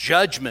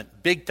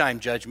 Judgment, big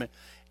time judgment,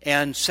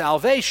 and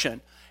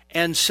salvation.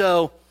 And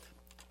so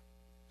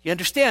you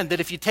understand that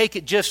if you take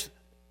it just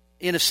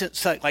in a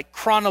sense like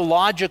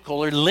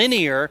chronological or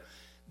linear,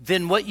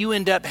 then what you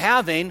end up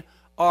having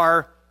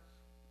are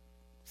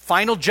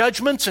final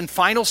judgments and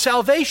final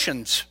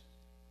salvations.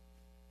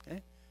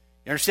 Okay?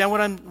 You understand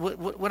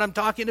what I'm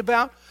talking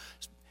about?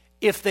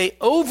 If they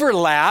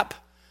overlap,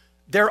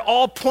 they're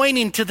all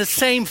pointing to the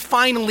same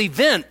final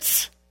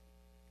events.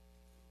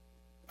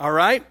 All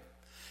right?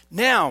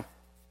 Now,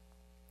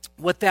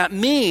 what that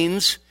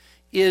means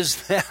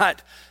is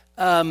that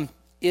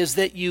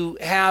you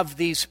have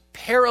these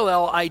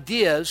parallel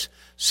ideas.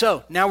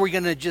 So now we're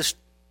going to just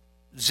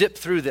zip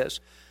through this.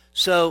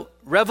 So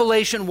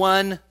Revelation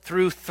 1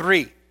 through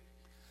 3.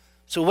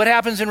 So what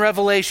happens in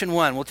Revelation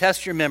 1? We'll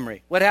test your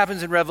memory. What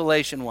happens in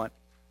Revelation 1?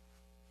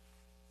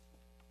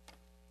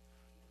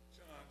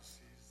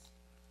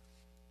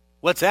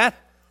 What's that?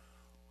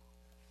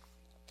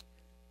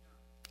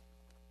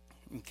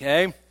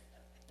 Okay.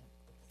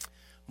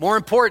 More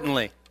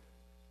importantly,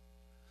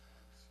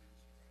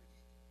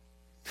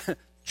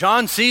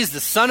 John sees the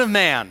Son of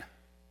Man.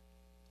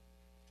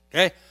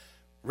 Okay?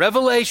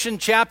 Revelation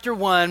chapter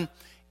 1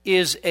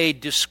 is a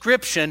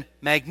description,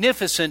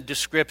 magnificent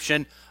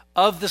description,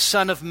 of the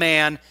Son of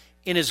Man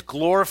in his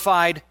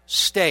glorified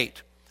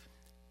state.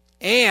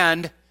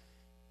 And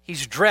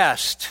he's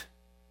dressed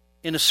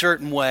in a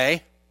certain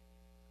way.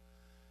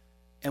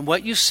 And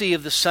what you see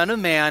of the Son of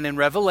Man in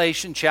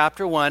Revelation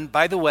chapter 1,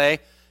 by the way,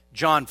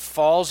 John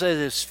falls at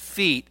his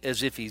feet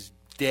as if he's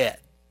dead.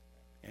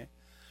 Okay?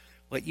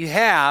 What you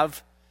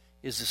have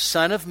is the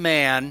Son of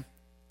Man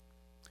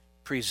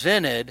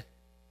presented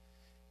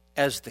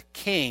as the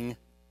king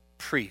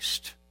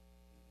priest.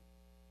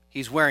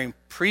 He's wearing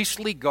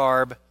priestly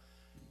garb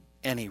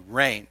and he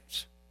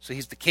reigns. So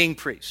he's the king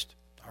priest.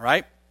 All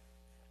right?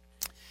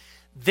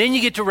 Then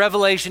you get to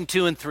Revelation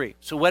 2 and 3.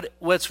 So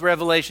what's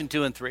Revelation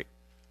 2 and 3?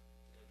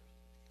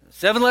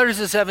 7 letters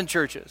to 7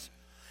 churches.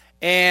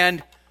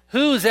 And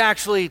who's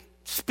actually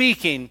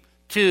speaking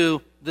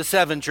to the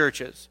 7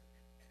 churches?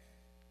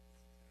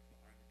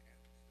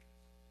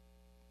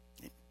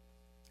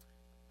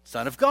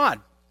 Son of God.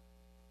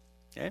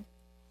 Okay?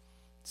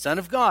 Son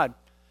of God.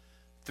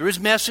 Through his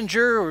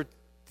messenger or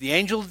the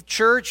angel of the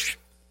church.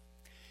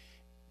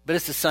 But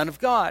it's the Son of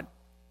God.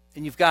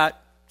 And you've got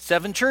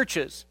 7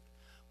 churches.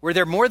 Were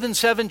there more than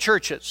 7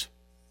 churches?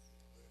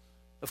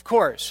 Of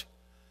course.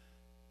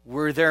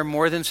 Were there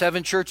more than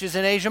 7 churches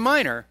in Asia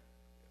Minor?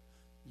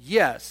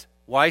 Yes.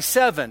 Why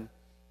 7?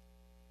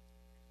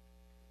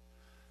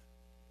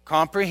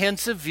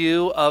 Comprehensive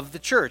view of the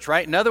church,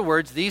 right? In other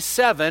words, these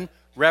 7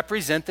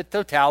 represent the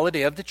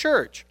totality of the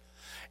church.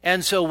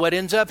 And so what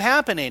ends up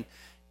happening?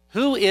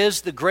 Who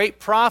is the great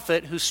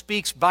prophet who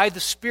speaks by the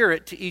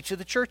Spirit to each of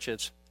the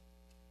churches?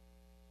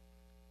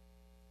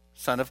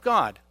 Son of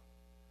God.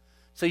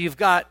 So you've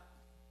got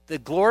the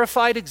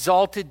glorified,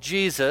 exalted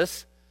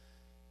Jesus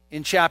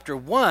in chapter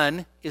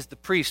 1 is the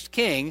priest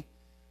king.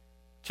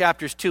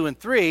 Chapters 2 and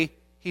 3,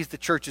 he's the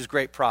church's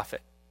great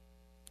prophet.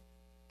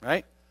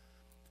 Right?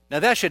 Now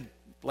that should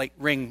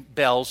ring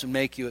bells and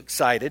make you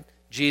excited.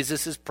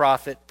 Jesus is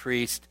prophet,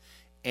 priest,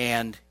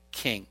 and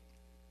king.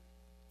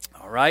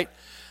 All right.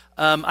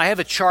 I have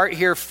a chart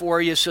here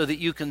for you so that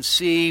you can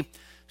see.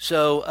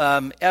 So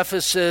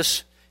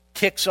Ephesus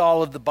ticks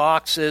all of the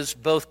boxes,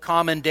 both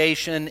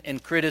commendation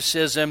and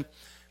criticism.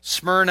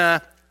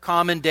 Smyrna,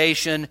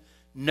 commendation,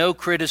 no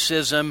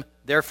criticism,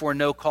 therefore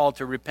no call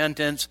to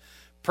repentance.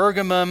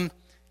 Pergamum,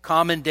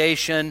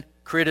 commendation,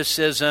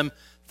 criticism.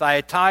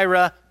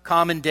 Thyatira,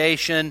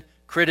 commendation,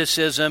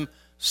 criticism.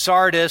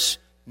 Sardis,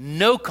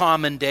 no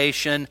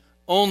commendation,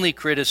 only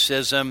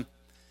criticism.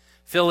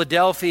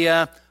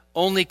 Philadelphia,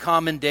 only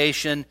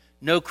commendation,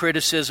 no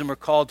criticism or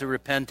call to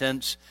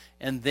repentance.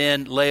 And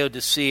then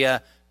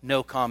Laodicea,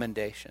 no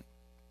commendation.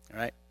 All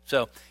right?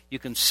 So you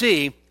can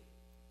see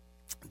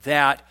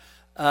that.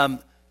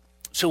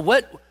 So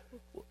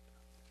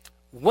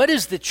what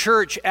is the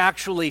church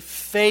actually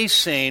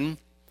facing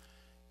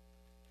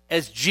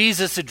as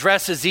Jesus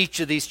addresses each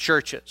of these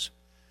churches?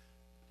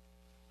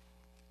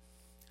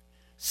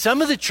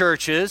 Some of the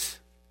churches,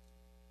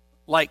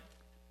 like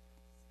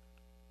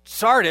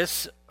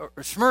Sardis or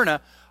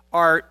Smyrna,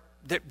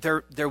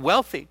 they're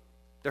wealthy,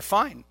 they're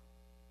fine,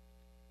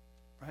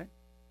 right?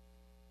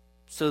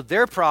 So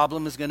their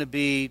problem is going to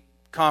be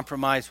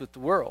compromise with the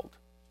world.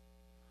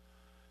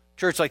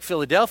 Church like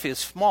Philadelphia is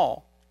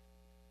small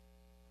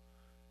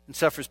and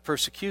suffers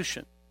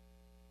persecution,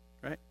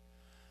 right?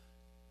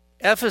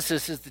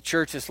 Ephesus is the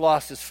church that's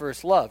lost its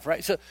first love,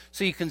 right? So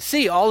you can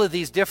see all of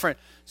these different.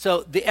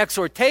 So the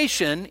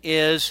exhortation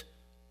is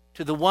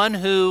to the one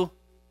who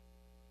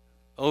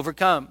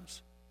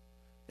overcomes,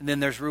 and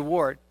then there's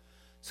reward.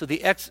 So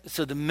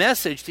the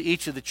message to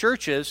each of the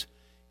churches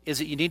is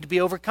that you need to be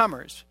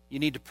overcomers. You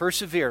need to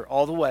persevere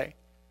all the way,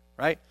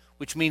 right?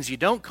 Which means you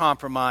don't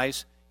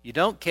compromise, you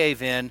don't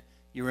cave in,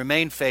 you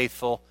remain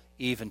faithful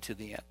even to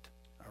the end,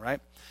 all right?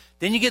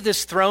 Then you get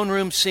this throne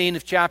room scene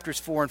of chapters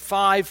 4 and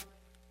 5,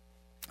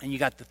 and you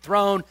got the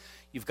throne,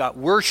 you've got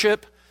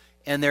worship,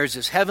 and there's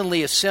this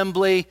heavenly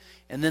assembly,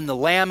 and then the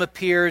Lamb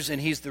appears, and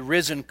he's the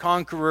risen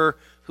conqueror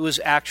who has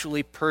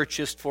actually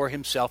purchased for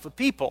himself a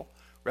people.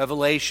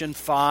 Revelation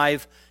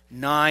 5,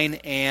 9,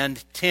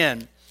 and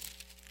 10.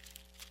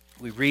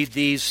 We read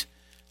these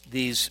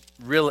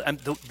really,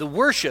 the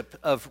worship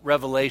of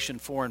Revelation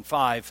 4 and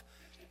 5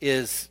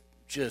 is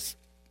just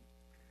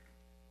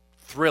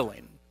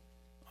thrilling.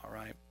 All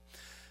right.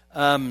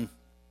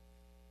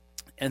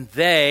 And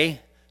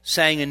they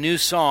sang a new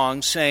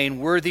song, saying,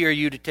 "Worthy are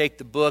you to take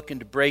the book and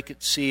to break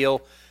its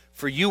seal,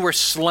 for you were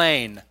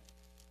slain,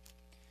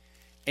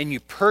 and you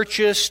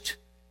purchased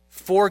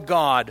for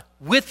God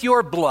with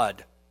your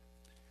blood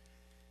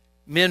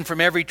men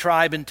from every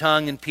tribe and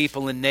tongue and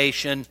people and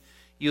nation.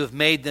 You have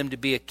made them to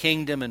be a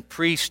kingdom and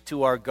priests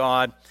to our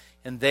God,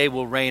 and they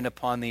will reign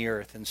upon the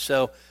earth." And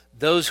so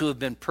those who have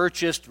been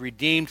purchased,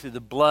 redeemed through the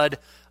blood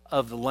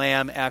of the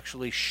Lamb,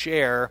 actually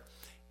share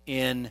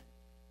in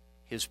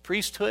his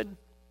priesthood,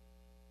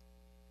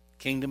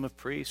 kingdom of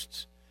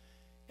priests,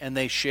 and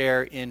they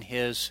share in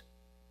his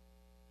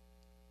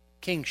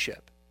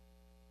kingship.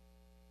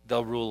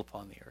 They'll rule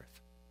upon the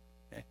earth.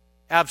 Okay?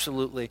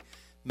 Absolutely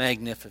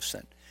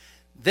magnificent.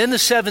 Then the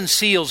 7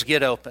 seals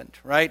get opened,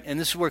 right? And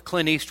this is where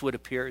Clint Eastwood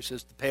appears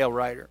as the Pale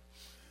Rider.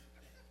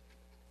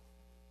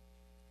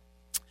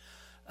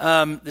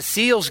 The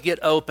seals get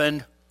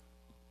opened,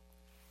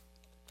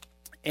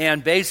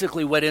 and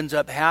basically what ends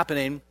up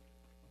happening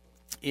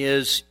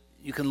is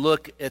you can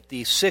look at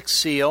the 6th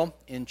seal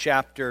in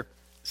chapter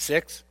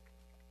 6.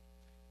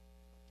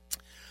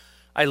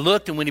 I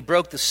looked, and when he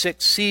broke the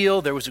 6th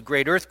seal, there was a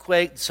great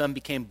earthquake. The sun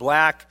became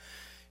black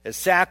as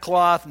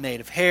sackcloth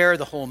made of hair.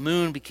 The whole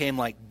moon became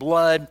like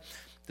blood.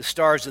 The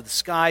stars of the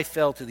sky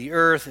fell to the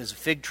earth as a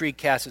fig tree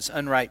casts its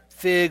unripe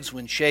figs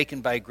when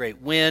shaken by a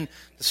great wind.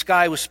 The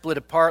sky was split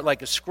apart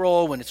like a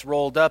scroll when it's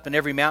rolled up, and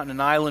every mountain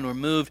and island were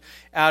moved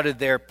out of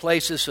their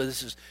places. So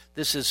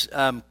this is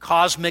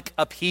cosmic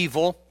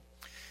upheaval.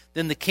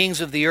 Then the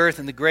kings of the earth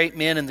and the great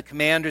men and the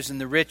commanders and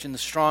the rich and the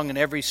strong and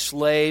every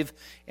slave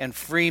and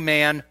free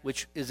man,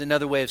 which is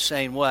another way of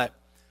saying what?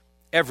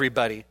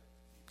 Everybody.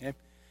 Okay?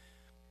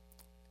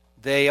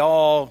 They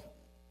all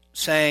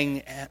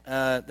sang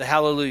the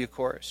Hallelujah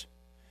chorus.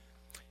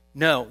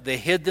 No, they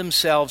hid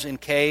themselves in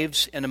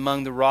caves and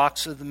among the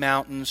rocks of the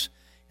mountains,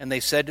 and they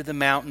said to the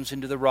mountains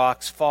and to the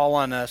rocks, fall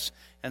on us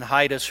and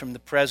hide us from the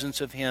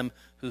presence of him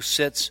who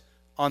sits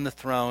on the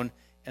throne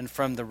and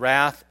from the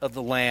wrath of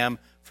the Lamb,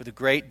 for the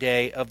great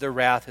day of their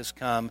wrath has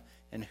come,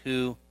 and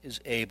who is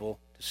able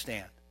to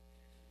stand?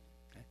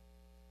 Okay.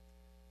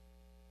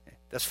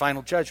 That's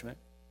final judgment.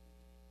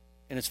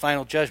 And it's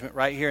final judgment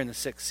right here in the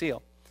sixth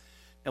seal.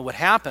 Now what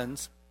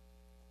happens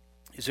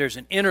is there's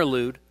an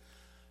interlude,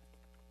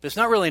 but it's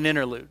not really an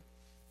interlude.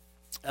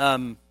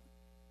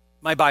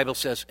 My Bible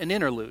says an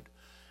interlude.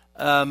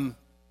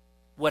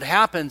 What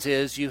happens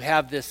is you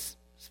have this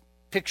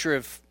picture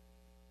of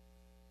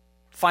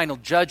final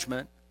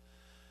judgment,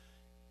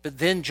 but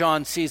then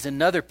John sees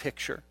another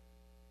picture.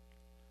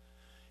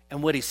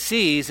 And what he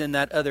sees in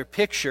that other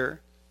picture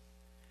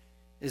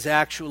is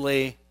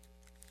actually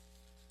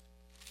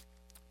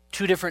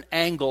two different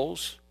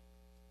angles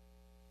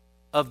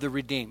of the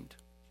redeemed.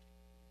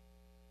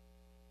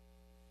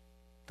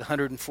 The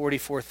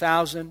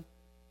 144,000,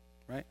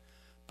 right?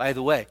 By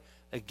the way,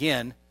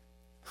 again,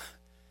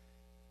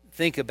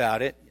 think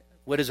about it.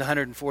 What is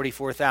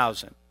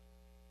 144,000?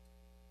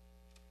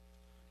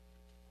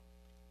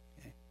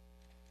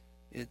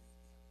 Okay.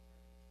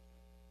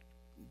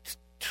 It's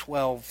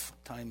 12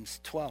 times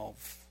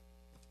 12.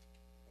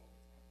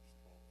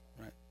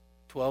 Right?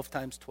 12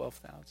 times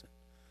 12,000.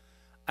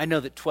 I know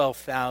that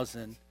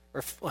 12,000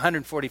 or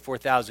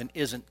 144,000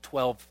 isn't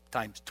 12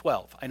 times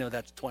 12. I know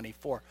that's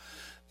 24.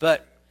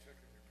 But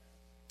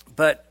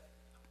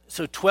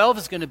so 12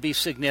 is going to be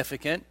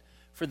significant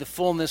for the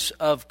fullness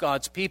of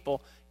God's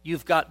people.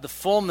 You've got the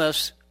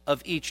fullness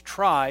of each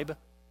tribe,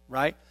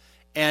 right?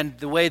 And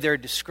the way they're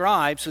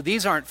described. So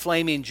these aren't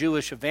flaming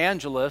Jewish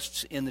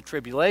evangelists in the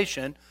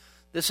tribulation.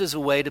 This is a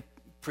way to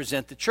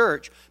present the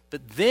church.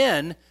 But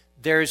then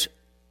there's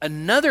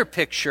another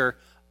picture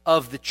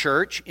of the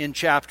church in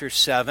chapter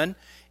 7.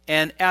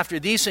 And after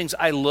these things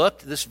I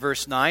looked, this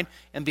verse 9,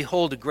 and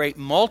behold a great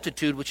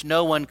multitude which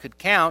no one could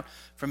count,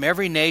 from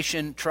every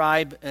nation,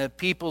 tribe,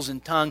 peoples,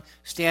 and tongue,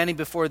 standing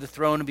before the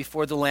throne and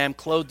before the Lamb,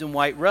 clothed in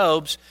white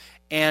robes,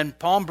 and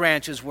palm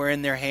branches were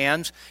in their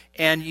hands.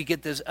 And you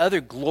get this other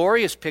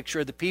glorious picture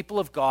of the people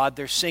of God.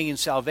 They're singing,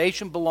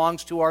 salvation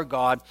belongs to our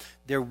God.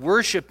 They're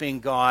worshiping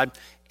God,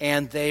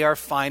 and they are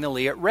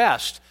finally at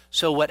rest.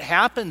 So what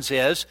happens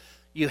is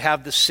you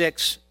have the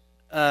six,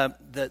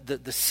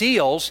 the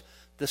seals.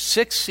 The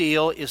sixth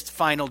seal is the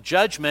final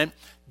judgment.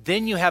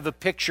 Then you have a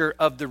picture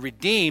of the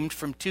redeemed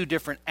from two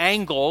different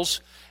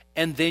angles.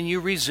 And then you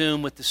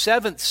resume with the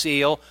seventh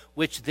seal,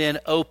 which then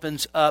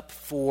opens up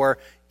for,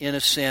 in a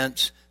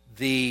sense,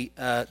 the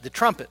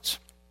trumpets.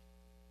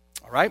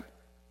 All right?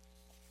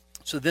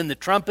 So then the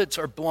trumpets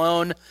are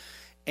blown.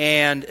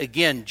 And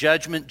again,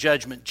 judgment,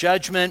 judgment,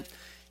 judgment.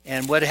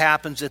 And what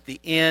happens at the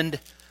end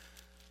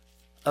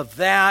of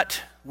that?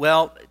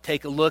 Well,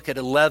 take a look at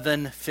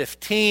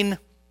 11:15.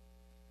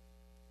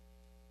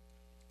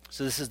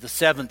 So this is the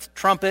seventh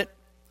trumpet.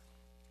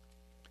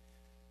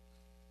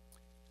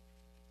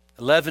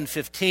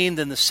 11:15,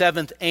 then the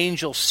seventh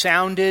angel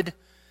sounded,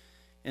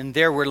 and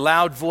there were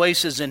loud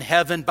voices in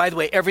heaven. By the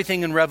way,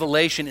 everything in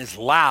Revelation is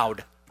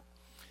loud.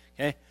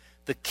 Okay?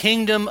 The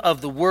kingdom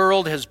of the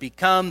world has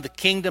become the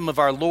kingdom of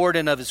our Lord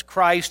and of his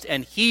Christ,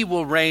 and he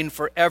will reign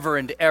forever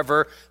and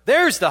ever.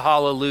 There's the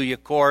hallelujah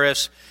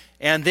chorus.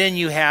 And then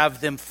you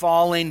have them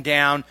falling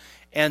down.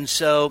 And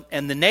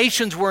the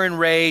nations were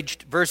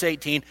enraged. Verse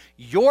 18,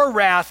 your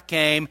wrath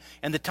came,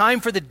 and the time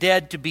for the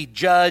dead to be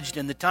judged,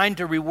 and the time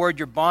to reward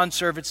your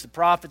bondservants, the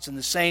prophets and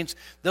the saints,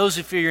 those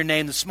who fear your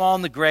name, the small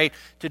and the great,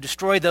 to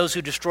destroy those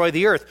who destroy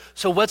the earth.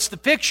 So what's the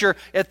picture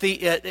at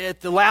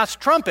the last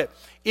trumpet?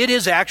 It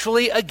is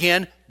actually,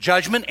 again,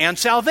 judgment and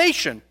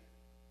salvation.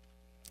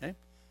 Okay?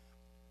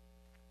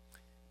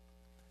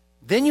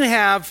 Then you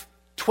have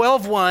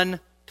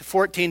 12:1 to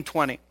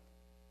 14:20.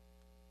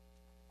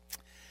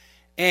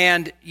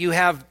 And you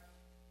have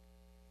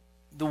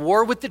the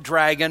war with the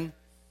dragon,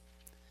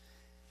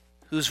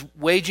 who's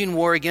waging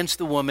war against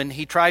the woman.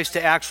 He tries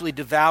to actually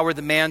devour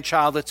the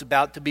man-child that's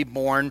about to be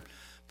born.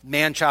 The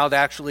man-child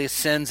actually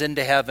ascends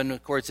into heaven.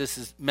 Of course, this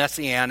is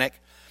messianic.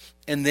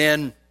 And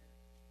then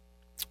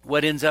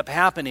what ends up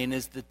happening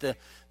is that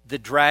the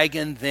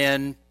dragon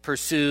then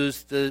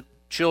pursues the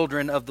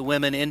children of the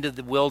women into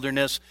the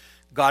wilderness.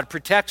 God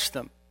protects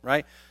them,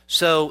 right?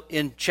 So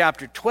in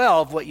chapter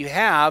 12, what you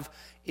have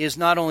is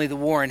not only the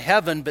war in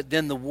heaven, but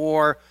then the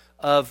war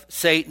of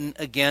Satan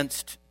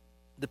against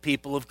the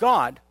people of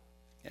God.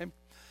 Okay?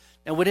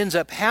 And what ends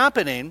up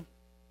happening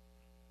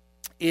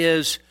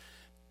is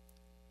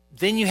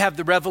then you have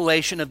the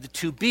revelation of the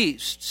two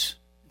beasts.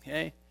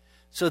 Okay?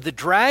 So the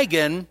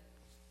dragon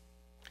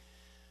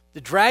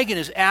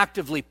is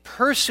actively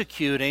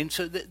persecuting.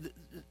 So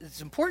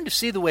it's important to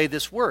see the way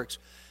this works.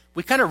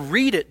 We kind of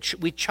read it,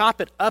 we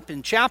chop it up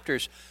in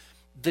chapters.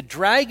 The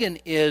dragon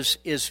is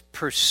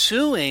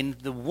pursuing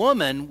the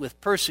woman with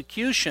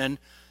persecution,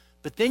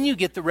 but then you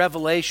get the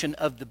revelation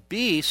of the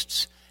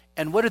beasts.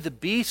 And what are the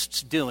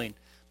beasts doing?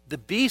 The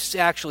beasts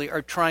actually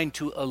are trying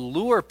to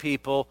allure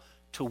people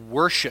to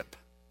worship,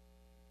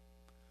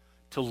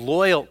 to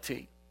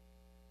loyalty.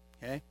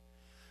 Okay?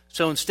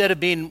 So instead of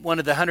being one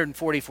of the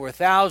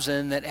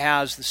 144,000 that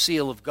has the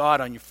seal of God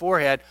on your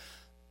forehead,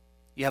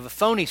 you have a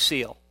phony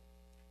seal,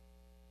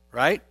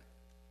 right?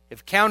 You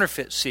have a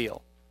counterfeit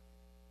seal,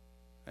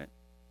 right?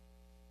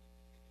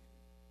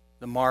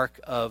 The mark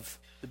of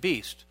the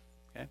beast.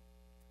 Okay?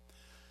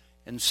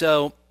 And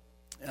so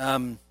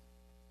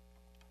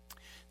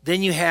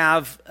then you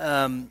have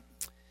the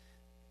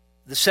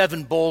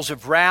seven bowls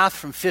of wrath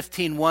from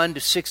 15:1 to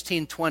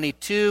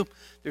 16:22.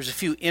 There's a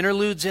few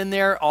interludes in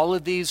there. All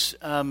of these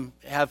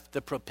have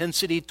the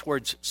propensity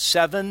towards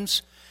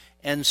sevens.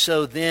 And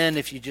so then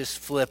if you just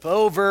flip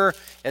over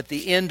at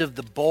the end of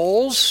the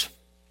bowls,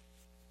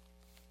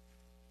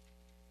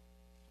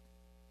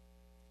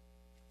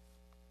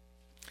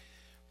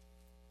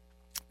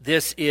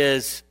 this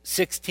is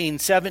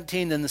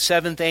 16:17. Then the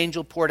seventh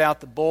angel poured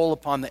out the bowl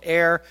upon the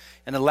air,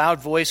 and a loud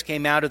voice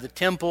came out of the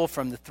temple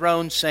from the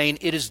throne saying,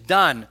 "It is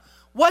done."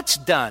 What's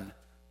done?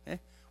 Okay.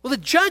 Well, the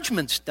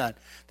judgment's done.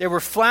 There were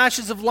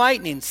flashes of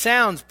lightning,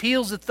 sounds,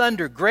 peals of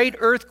thunder, great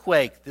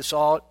earthquake. This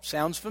all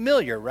sounds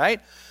familiar,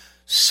 right?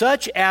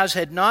 Such as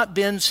had not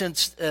been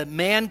since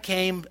man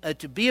came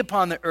to be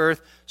upon the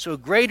earth. So a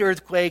great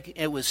earthquake.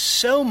 It was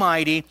so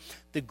mighty.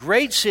 The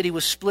great city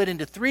was split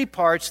into three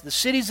parts. The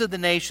cities of the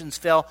nations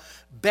fell.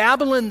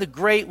 Babylon the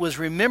Great was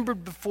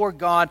remembered before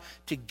God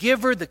to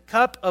give her the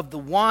cup of the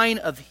wine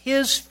of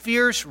his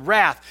fierce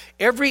wrath.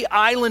 Every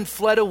island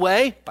fled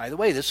away. By the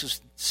way, this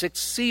is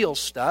sixth seal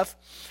stuff.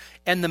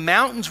 And the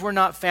mountains were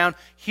not found.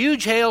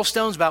 Huge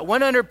hailstones, about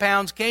 100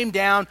 pounds, came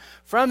down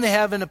from the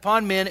heaven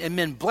upon men, and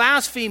men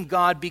blasphemed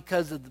God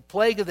because of the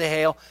plague of the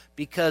hail,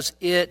 because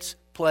its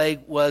plague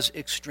was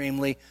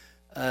extremely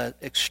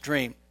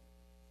extreme.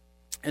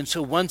 And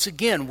so once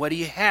again, what do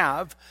you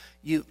have?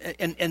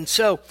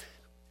 So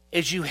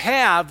as you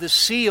have the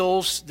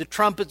seals, the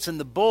trumpets, and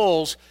the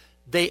bowls,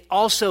 they're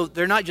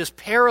not just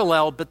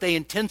parallel, but they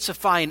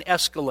intensify and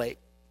escalate.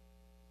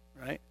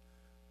 Right?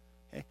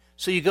 Okay.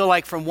 So you go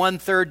like from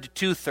 1/3 to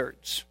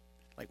 2/3.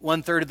 Like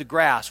 1/3 of the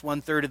grass,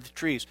 1/3 of the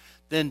trees,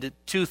 then to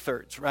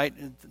 2/3, right?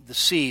 The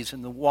seas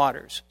and the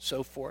waters,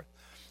 so forth.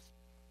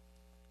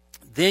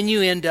 Then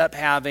you end up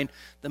having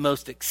the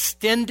most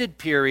extended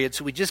period.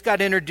 So we just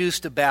got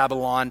introduced to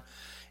Babylon.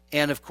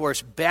 And of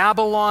course,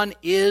 Babylon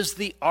is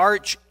the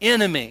arch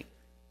enemy.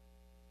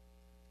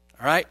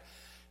 All right?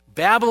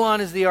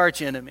 Babylon is the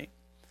arch enemy.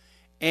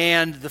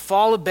 And the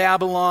fall of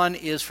Babylon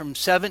is from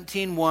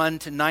 17:1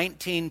 to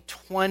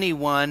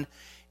 19:21.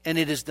 And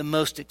it is the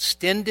most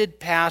extended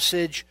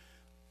passage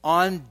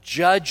on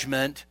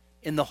judgment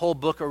in the whole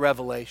book of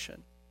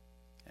Revelation.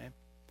 Okay?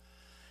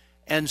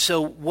 And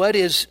so what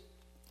is,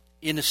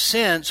 in a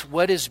sense,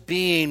 what is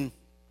being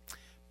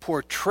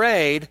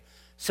portrayed?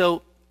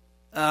 So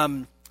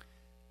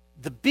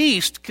the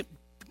beast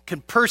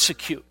can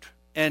persecute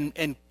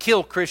and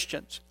kill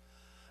Christians.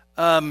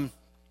 But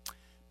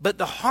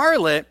the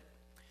harlot,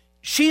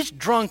 she's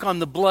drunk on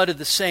the blood of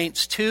the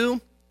saints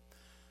too,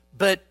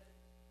 but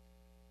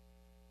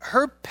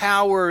her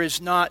power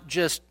is not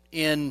just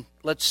in,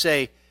 let's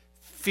say,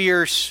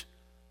 fierce,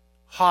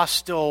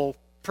 hostile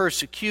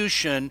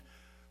persecution.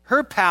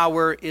 Her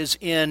power is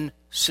in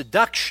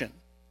seduction.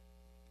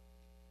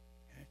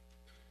 Okay.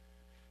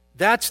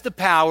 That's the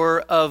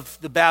power of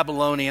the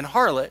Babylonian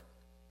harlot,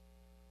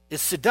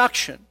 is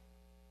seduction.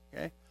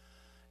 Okay.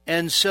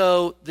 And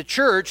so the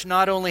church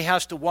not only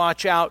has to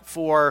watch out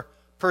for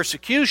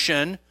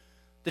persecution,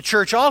 the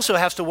church also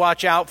has to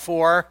watch out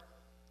for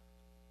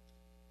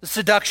the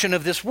seduction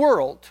of this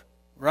world,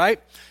 right?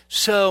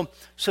 So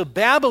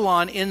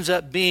Babylon ends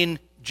up being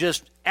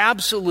just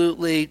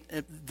absolutely,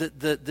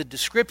 the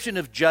description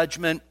of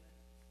judgment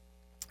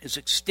is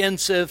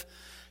extensive.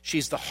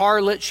 She's the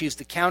harlot, she's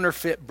the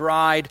counterfeit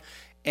bride,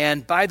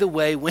 and by the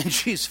way, when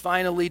she's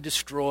finally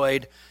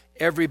destroyed,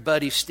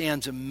 everybody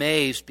stands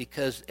amazed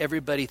because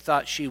everybody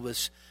thought she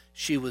was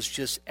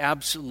just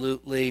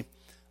absolutely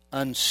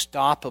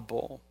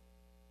unstoppable.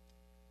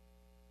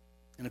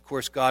 And of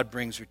course, God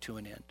brings her to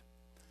an end.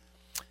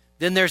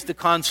 Then there's the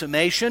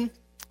consummation.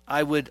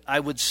 I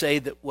would say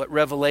that what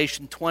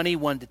Revelation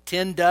 20:1 to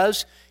 10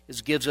 does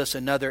is gives us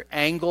another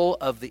angle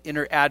of the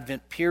inner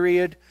Advent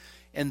period.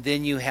 And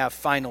then you have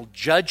final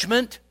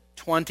judgment,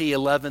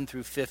 20:11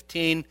 through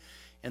 15.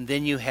 And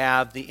then you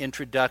have the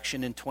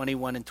introduction in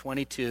 21 and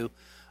 22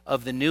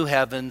 of the new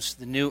heavens,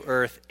 the new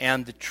earth,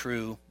 and the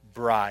true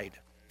bride.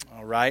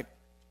 All right?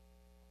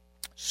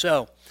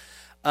 So,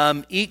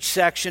 each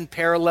section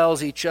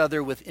parallels each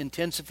other with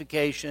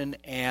intensification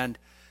and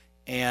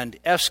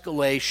and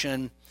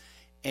escalation,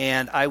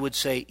 and I would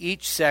say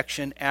each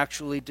section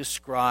actually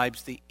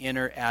describes the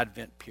inner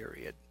Advent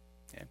period.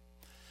 Okay?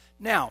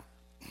 Now,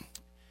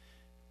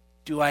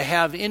 do I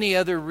have any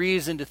other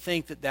reason to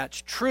think that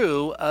that's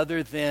true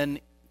other than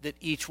that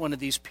each one of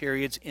these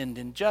periods end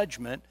in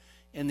judgment?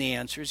 And the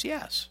answer is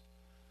yes.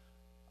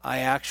 I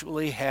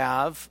actually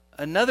have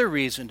another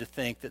reason to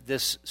think that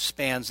this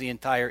spans the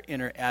entire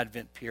inner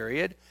Advent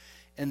period,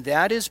 and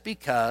that is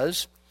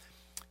because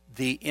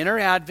the inner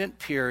Advent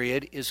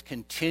period is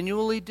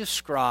continually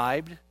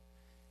described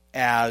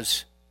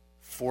as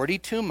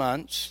 42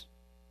 months,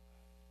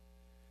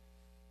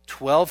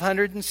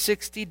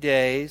 1,260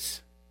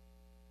 days,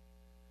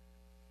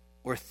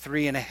 or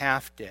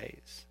 3.5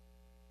 days.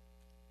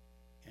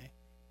 Okay?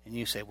 And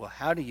you say, well,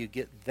 how do you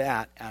get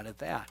that out of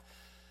that?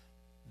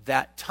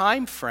 That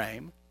time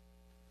frame,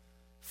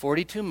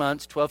 42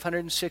 months,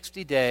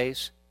 1,260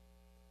 days,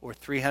 or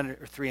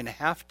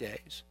 3.5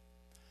 days,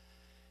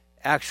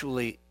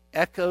 actually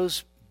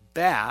echoes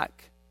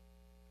back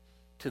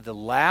to the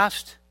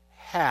last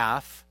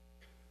half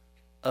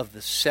of the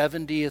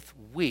 70th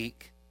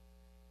week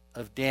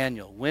of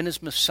Daniel. When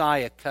is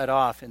Messiah cut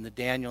off in the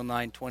Daniel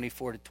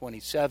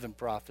 9:24-27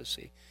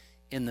 prophecy?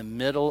 In the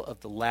middle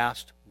of the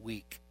last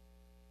week,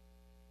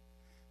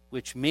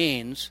 which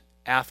means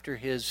after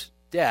his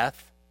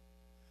death,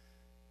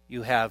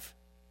 you have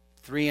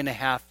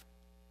 3.5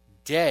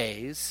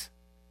 days,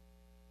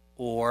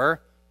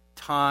 or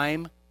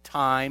time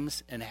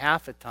times and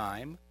half a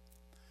time,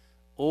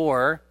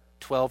 or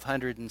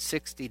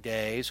 1,260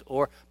 days,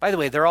 or, by the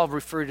way, they're all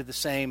referred to the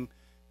same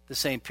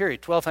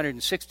period.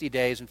 1,260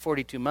 days and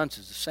 42 months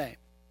is the same.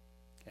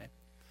 Okay?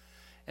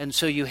 And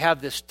so you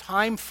have this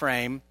time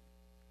frame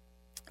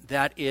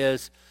that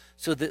is,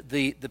 so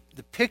the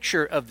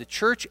picture of the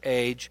church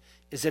age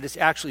is that it's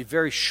actually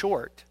very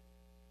short,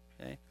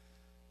 okay?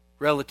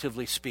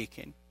 Relatively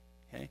speaking.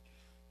 Okay?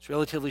 It's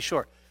relatively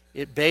short.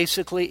 It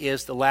basically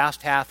is the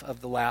last half of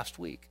the last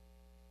week.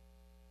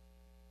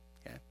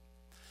 Okay?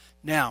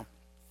 Now,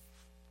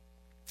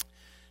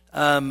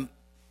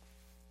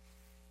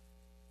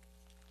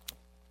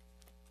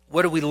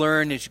 what do we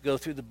learn as you go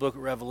through the book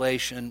of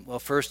Revelation? Well,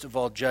 first of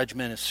all,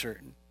 judgment is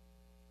certain.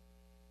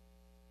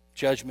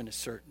 Judgment is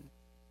certain.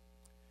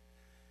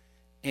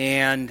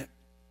 And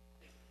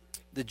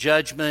the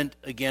judgment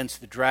against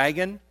the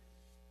dragon,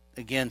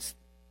 against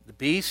the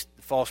beast,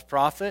 the false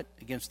prophet,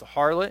 against the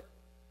harlot,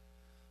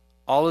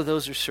 all of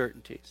those are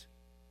certainties.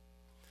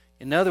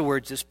 In other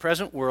words, this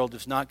present world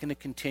is not going to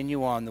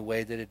continue on the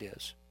way that it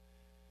is.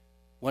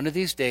 One of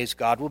these days,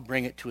 God will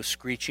bring it to a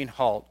screeching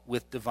halt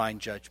with divine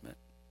judgment.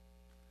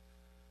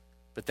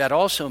 But that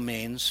also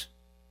means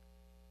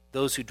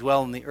those who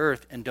dwell on the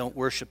earth and don't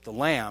worship the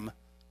Lamb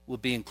will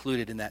be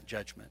included in that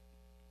judgment.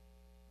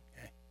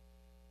 Okay?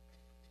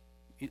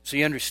 So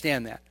you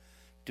understand that.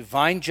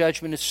 Divine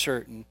judgment is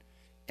certain,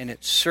 and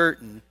it's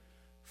certain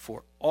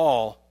for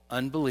all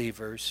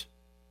unbelievers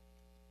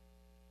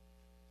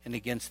and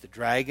against the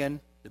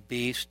dragon, the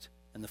beast,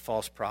 and the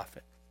false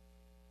prophet.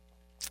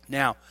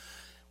 Now,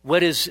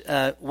 what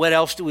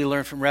else do we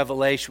learn from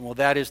Revelation? Well,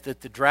 that is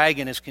that the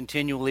dragon is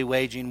continually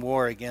waging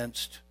war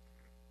against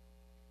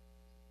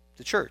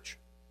the church.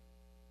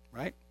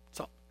 Right?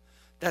 So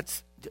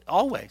that's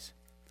always.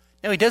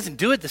 Now, he doesn't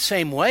do it the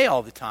same way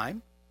all the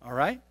time. All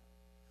right?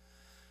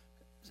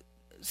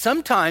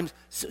 Sometimes,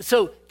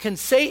 so can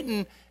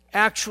Satan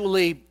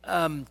actually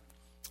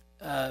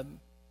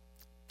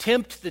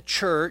tempt the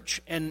church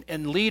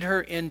and lead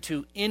her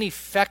into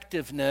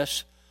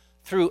ineffectiveness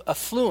through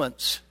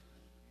affluence?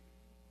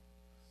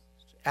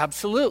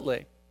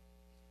 Absolutely.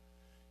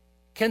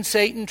 Can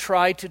Satan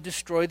try to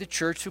destroy the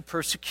church through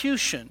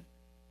persecution?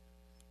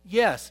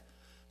 Yes.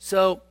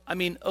 So, I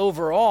mean,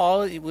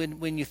 overall,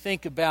 when you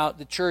think about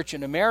the church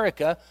in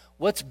America,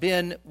 what's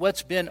been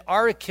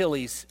our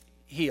Achilles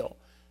heel?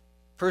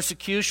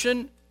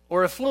 Persecution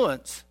or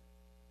affluence?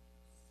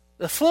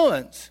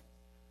 Affluence.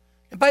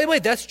 And by the way,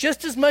 that's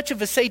just as much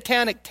of a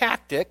satanic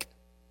tactic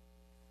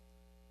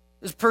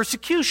as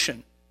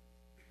persecution.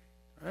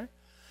 Right?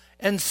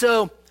 And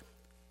so,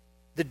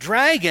 the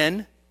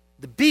dragon,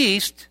 the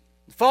beast,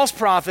 the false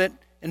prophet,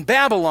 and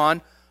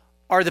Babylon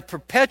are the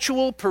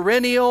perpetual,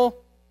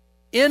 perennial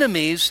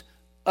enemies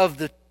of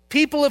the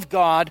people of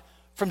God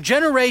from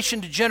generation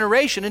to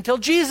generation until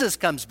Jesus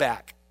comes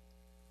back.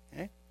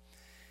 Okay?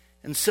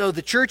 And so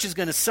the church is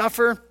going to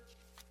suffer,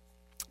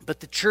 but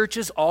the church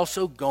is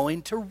also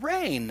going to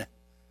reign.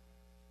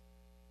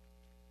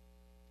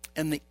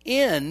 And the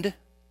end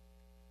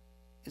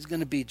is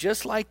going to be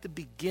just like the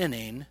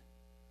beginning,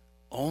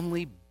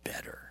 only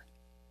better.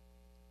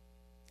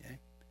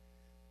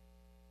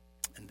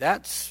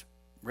 That's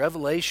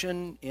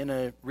Revelation in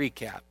a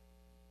recap.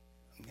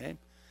 Okay?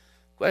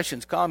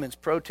 Questions, comments,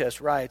 protests,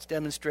 riots,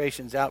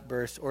 demonstrations,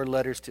 outbursts, or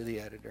letters to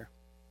the editor?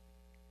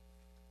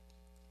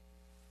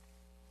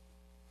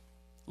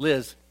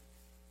 Liz.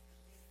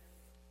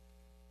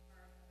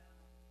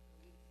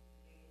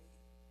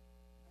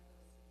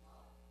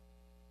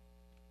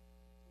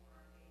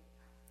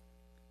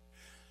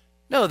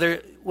 No,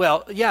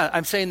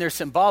 I'm saying they're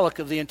symbolic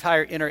of the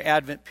entire inner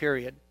Advent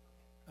period.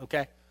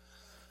 Okay?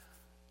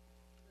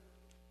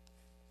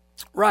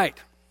 Right.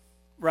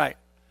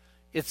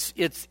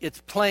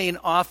 It's playing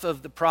off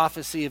of the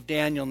prophecy of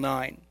Daniel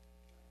 9.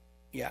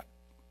 Yeah.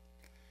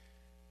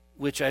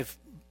 Which I've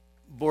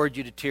bored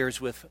you to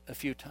tears with a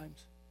few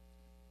times.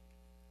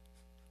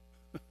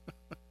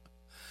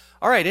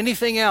 All right,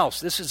 anything else?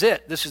 This is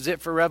it. This is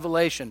it for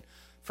Revelation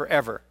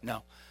forever.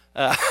 No.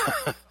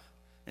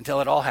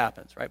 Until it all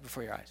happens right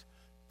before your eyes.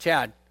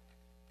 Chad.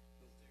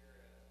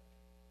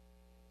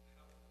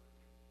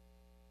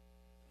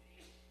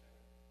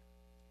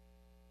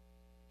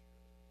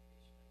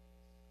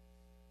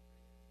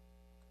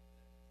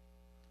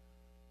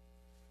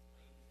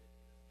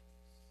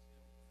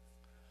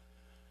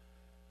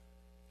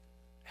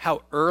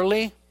 How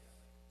early?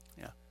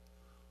 Yeah.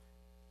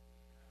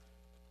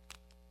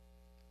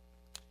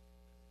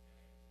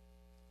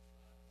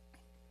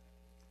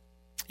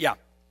 Yeah.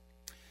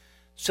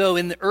 So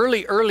in the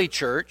early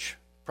church,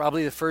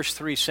 probably the first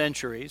 3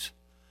 centuries,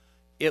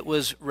 it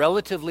was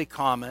relatively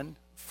common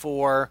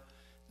for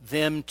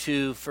them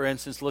to, for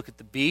instance, look at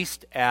the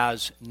beast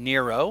as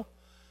Nero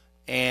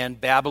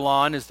and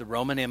Babylon as the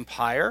Roman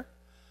Empire.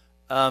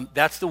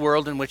 That's the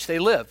world in which they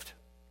lived.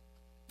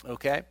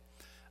 Okay?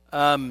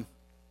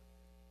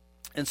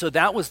 And so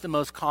that was the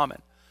most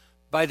common.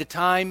 By the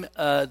time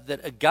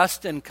that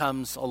Augustine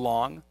comes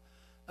along,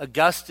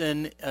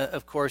 Augustine,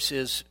 of course,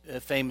 is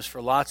famous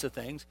for lots of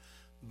things,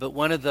 but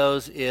one of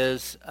those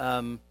is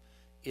the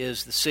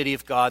city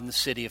of God and the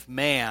city of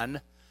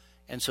man.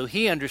 And so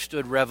he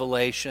understood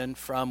Revelation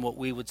from what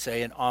we would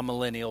say an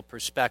amillennial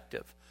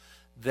perspective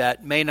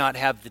that may not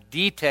have the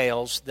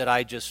details that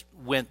I just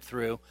went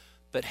through,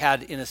 but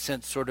had, in a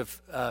sense, sort of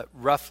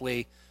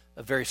roughly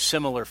a very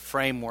similar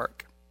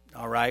framework.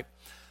 All right?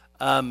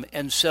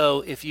 And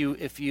so if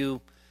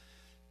you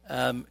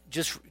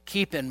just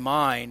keep in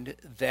mind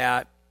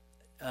that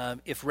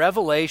if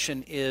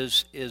Revelation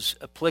is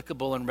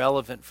applicable and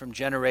relevant from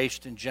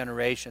generation to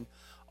generation,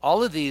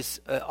 all of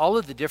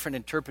the different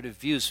interpretive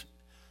views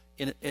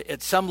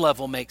at some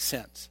level make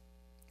sense,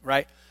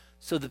 right?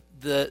 So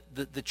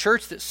the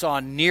church that saw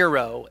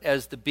Nero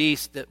as the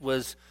beast that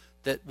was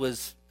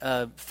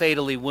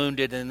fatally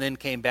wounded and then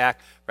came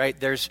back, right?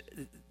 There's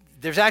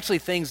actually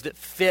things that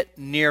fit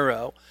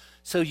Nero.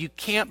 So you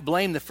can't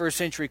blame the first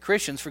century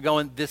Christians for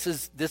going, this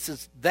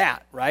is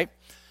that, right?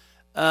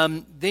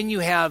 Then you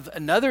have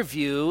another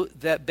view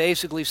that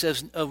basically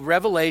says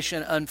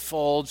Revelation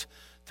unfolds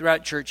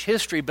throughout church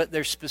history, but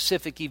there's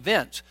specific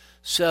events.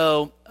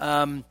 So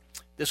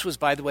this was,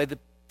 by the way, the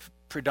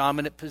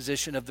predominant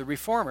position of the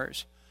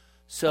Reformers.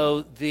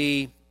 So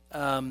the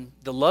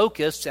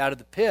locusts out of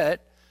the pit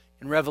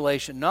in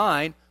Revelation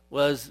 9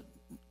 was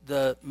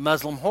the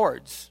Muslim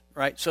hordes.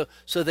 Right, so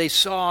they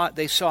saw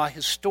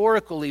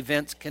historical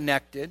events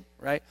connected,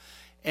 right,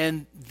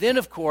 and then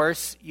of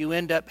course you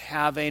end up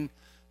having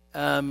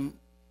a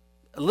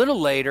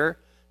little later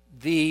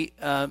the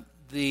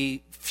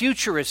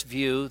futurist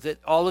view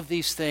that all of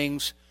these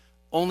things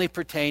only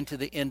pertain to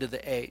the end of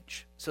the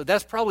age. So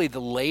that's probably the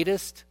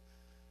latest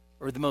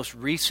or the most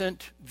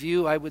recent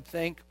view, I would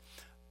think,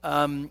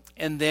 and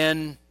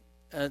then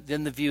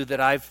the view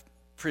that I've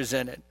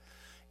presented.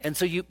 And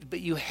so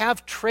you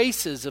have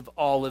traces of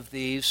all of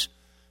these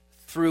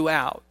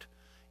throughout.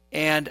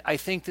 And I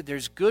think that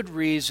there's good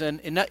reason.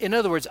 In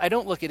other words, I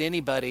don't look at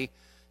anybody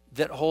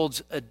that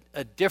holds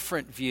a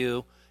different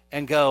view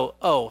and go,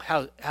 oh,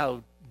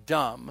 how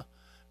dumb,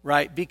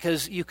 right?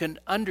 Because you can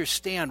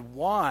understand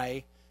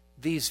why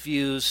these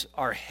views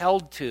are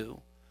held to,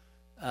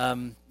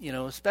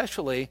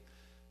 especially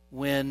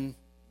when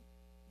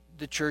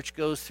the church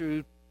goes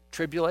through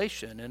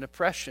tribulation and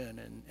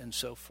oppression and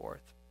so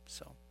forth.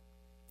 So.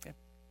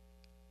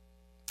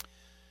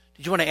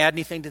 Did you want to add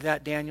anything to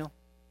that, Daniel?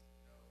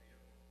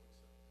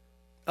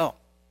 Oh,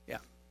 yeah.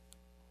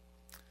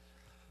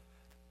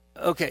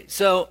 Okay,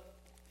 so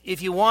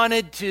if you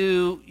wanted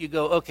to, you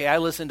go, okay, I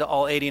listened to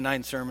all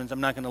 89 sermons.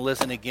 I'm not going to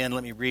listen again.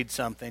 Let me read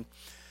something.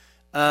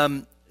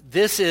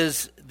 This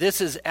is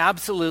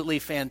absolutely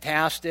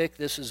fantastic.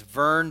 This is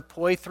Vern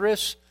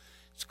Poythress.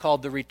 It's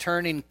called The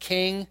Returning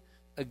King,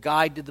 A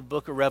Guide to the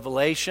Book of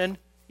Revelation.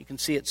 You can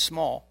see it's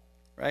small,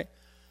 right?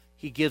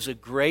 He gives a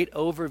great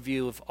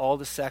overview of all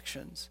the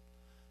sections.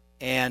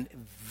 And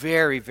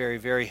very, very,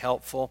 very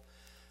helpful.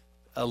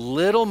 A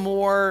little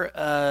more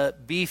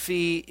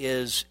beefy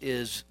is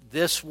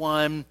this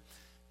one.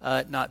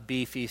 Not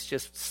beefy, it's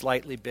just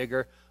slightly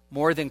bigger.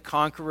 More Than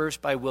Conquerors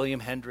by William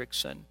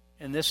Hendrickson.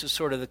 And this is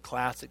sort of the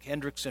classic.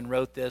 Hendrickson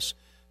wrote this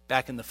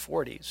back in the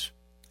 40s.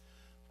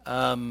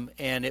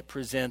 And it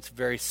presents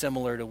very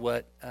similar to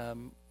what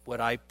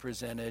I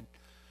presented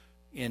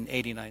in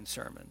 89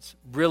 sermons.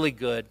 Really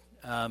good.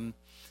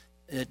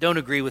 Don't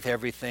agree with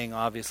everything,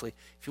 obviously.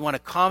 If you want a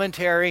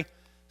commentary,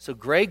 so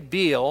Greg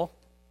Beale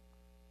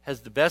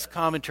has the best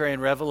commentary in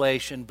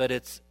Revelation, but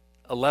it's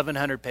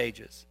 1,100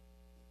 pages.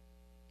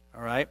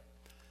 All right?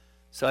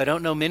 So I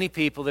don't know many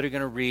people that are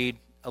going to read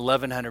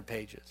 1,100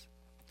 pages.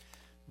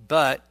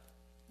 But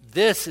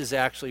This is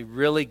actually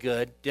really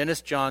good.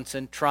 Dennis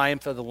Johnson,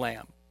 Triumph of the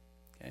Lamb.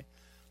 Okay.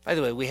 By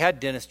the way, we had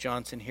Dennis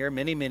Johnson here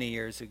many, many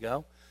years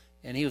ago,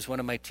 and he was one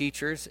of my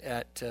teachers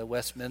at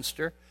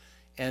Westminster.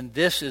 And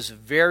this is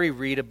very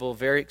readable,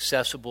 very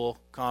accessible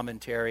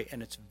commentary,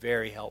 and it's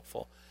very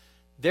helpful.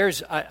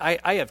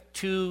 I have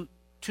two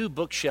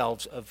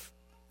bookshelves of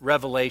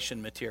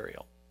Revelation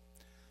material.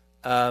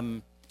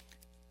 And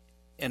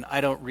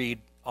I don't read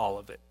all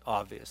of it,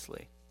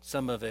 obviously.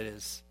 Some of it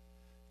is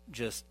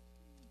just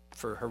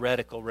for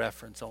heretical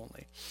reference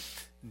only.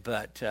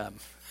 But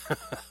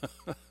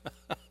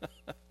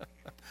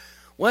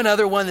one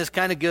other one that's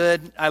kind of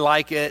good, I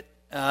like it.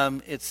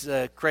 It's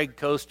Craig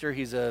Coaster.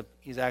 He's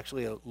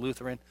actually a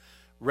Lutheran.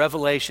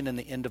 Revelation and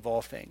the End of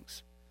All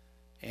Things.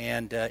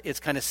 And it's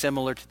kind of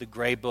similar to the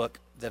gray book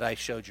that I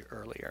showed you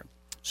earlier.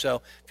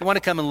 So if you want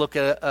to come and look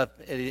at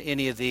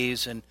any of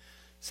these and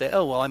say,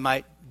 oh, well, I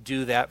might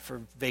do that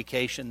for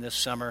vacation this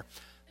summer.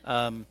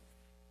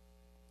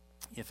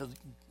 If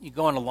you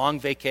go on a long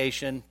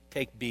vacation,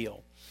 take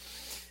Beale.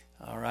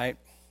 All right?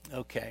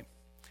 Okay.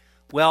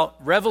 Well,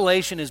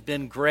 Revelation has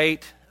been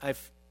great.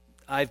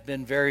 I've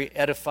been very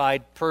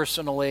edified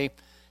personally,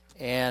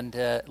 and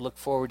look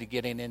forward to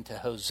getting into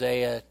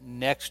Hosea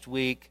next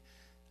week.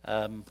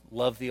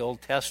 Love the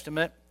Old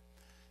Testament.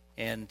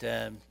 And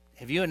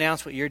have you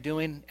announced what you're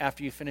doing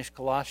after you finish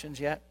Colossians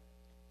yet?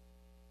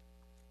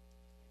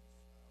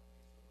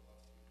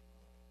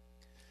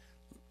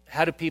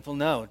 How do people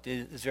know?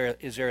 Is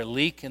there a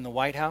leak in the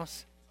White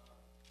House?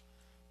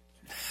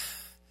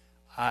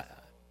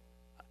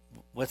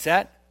 What's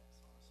that?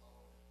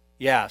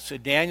 Yeah, so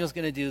Daniel's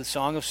going to do the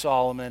Song of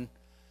Solomon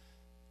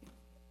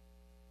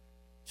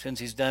since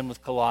he's done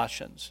with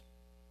Colossians.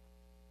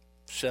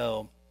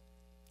 So,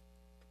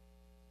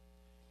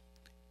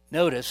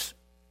 notice,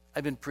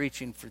 I've been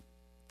preaching for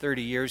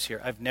 30 years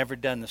here. I've never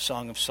done the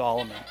Song of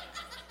Solomon.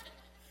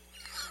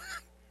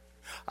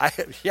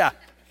 Yeah,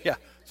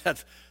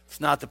 that's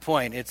not the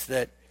point. It's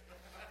that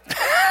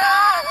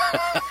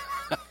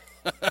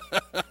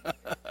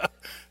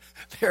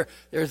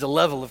there's a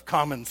level of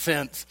common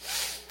sense.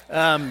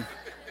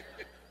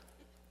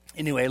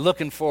 Anyway,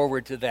 looking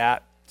forward to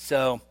that.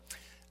 So,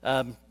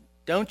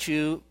 don't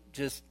you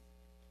just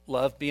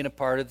love being a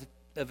part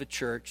of a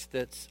church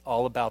that's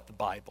all about the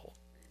Bible,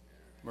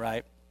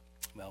 right?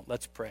 Well,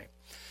 let's pray.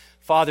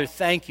 Father,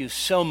 thank you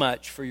so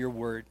much for your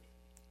word.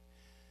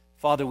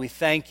 Father, we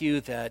thank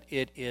you that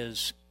it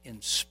is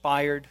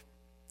inspired,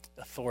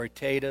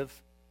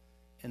 authoritative,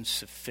 and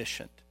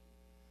sufficient.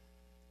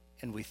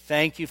 And we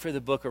thank you for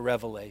the book of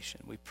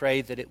Revelation. We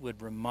pray that it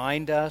would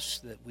remind us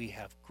that we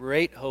have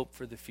great hope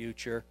for the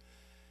future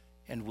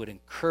and would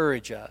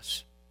encourage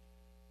us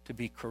to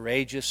be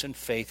courageous and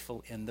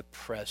faithful in the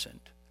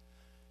present.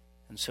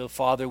 And so,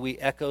 Father, we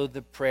echo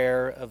the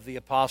prayer of the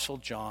Apostle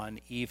John,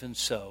 even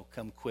so,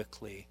 come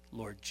quickly,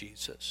 Lord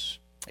Jesus.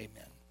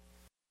 Amen.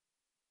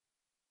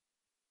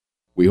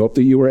 We hope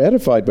that you were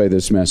edified by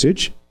this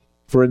message.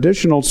 For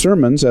additional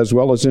sermons as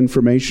well as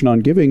information on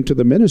giving to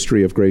the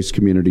ministry of Grace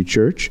Community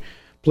Church,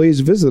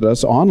 please visit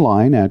us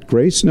online at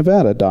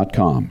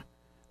gracenevada.com.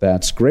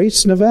 That's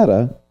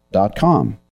gracenevada.com.